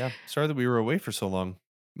 Yeah. Sorry that we were away for so long.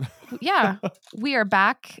 Yeah. We are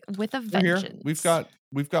back with a We're vengeance. here.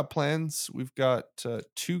 We've got plans. We've got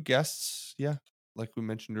 2 guests. Yeah. Like we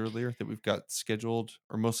mentioned earlier, that we've got scheduled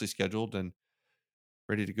or mostly scheduled and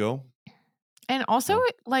ready to go. And also, So.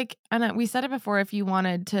 like, and we said it before, if you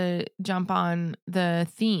wanted to jump on the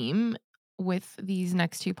theme with these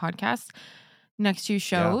next 2 podcasts, next 2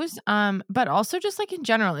 shows, but also just like in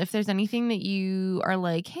general, if there's anything that you are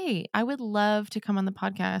like, hey, I would love to come on the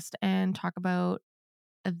podcast and talk about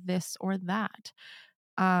this or that,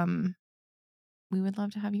 we would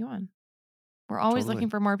love to have you on. We're always Totally. looking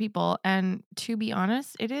for more people. And to be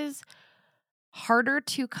honest, it is harder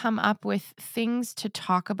to come up with things to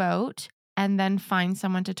talk about and then find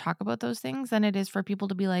someone to talk about those things than it is for people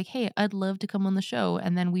to be like, hey, I'd love to come on the show.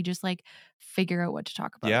 And then we just like figure out what to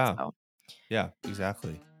talk about. Yeah. So, Yeah,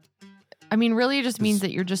 exactly. I mean, really it just means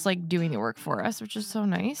that you're just like doing the work for us, which is so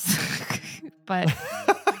nice. But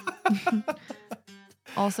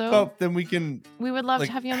also, well, then we would love like,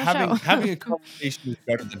 to have you on the show. show. Having a conversation is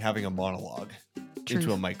better than having a monologue Truth.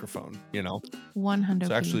 into a microphone, 100%.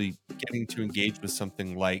 So actually getting to engage with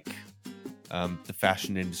something like the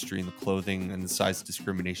fashion industry and the clothing and the size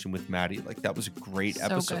discrimination with Maddie, like that was a great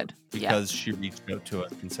episode good. because she reached out to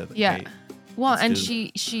us and said, like, yeah. hey, well, and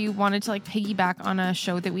she wanted to like piggyback on a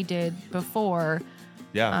show that we did before.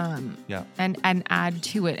 Yeah. And add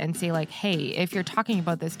to it and say like, hey, if you're talking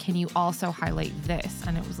about this, can you also highlight this?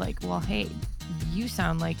 And it was like, well, hey, you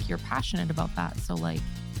sound like you're passionate about that. So like,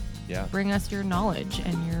 bring us your knowledge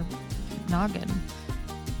and your noggin.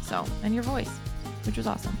 So, and your voice, which was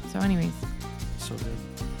awesome. So anyways. So good.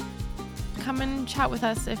 Come and chat with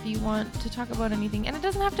us if you want to talk about anything. And it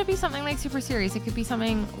doesn't have to be something like super serious. It could be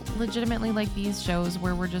something legitimately like these shows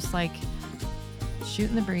where we're just like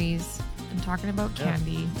shooting the breeze and talking about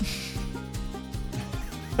candy.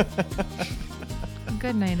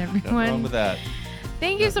 Good night, everyone. Nothing wrong with that.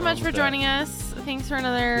 Thank you so much for joining us. Thanks for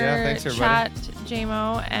another chat,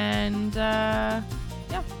 JMO. And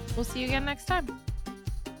we'll see you again next time.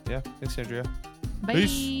 Yeah, thanks, Andrea. Bye.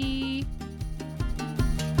 Peace.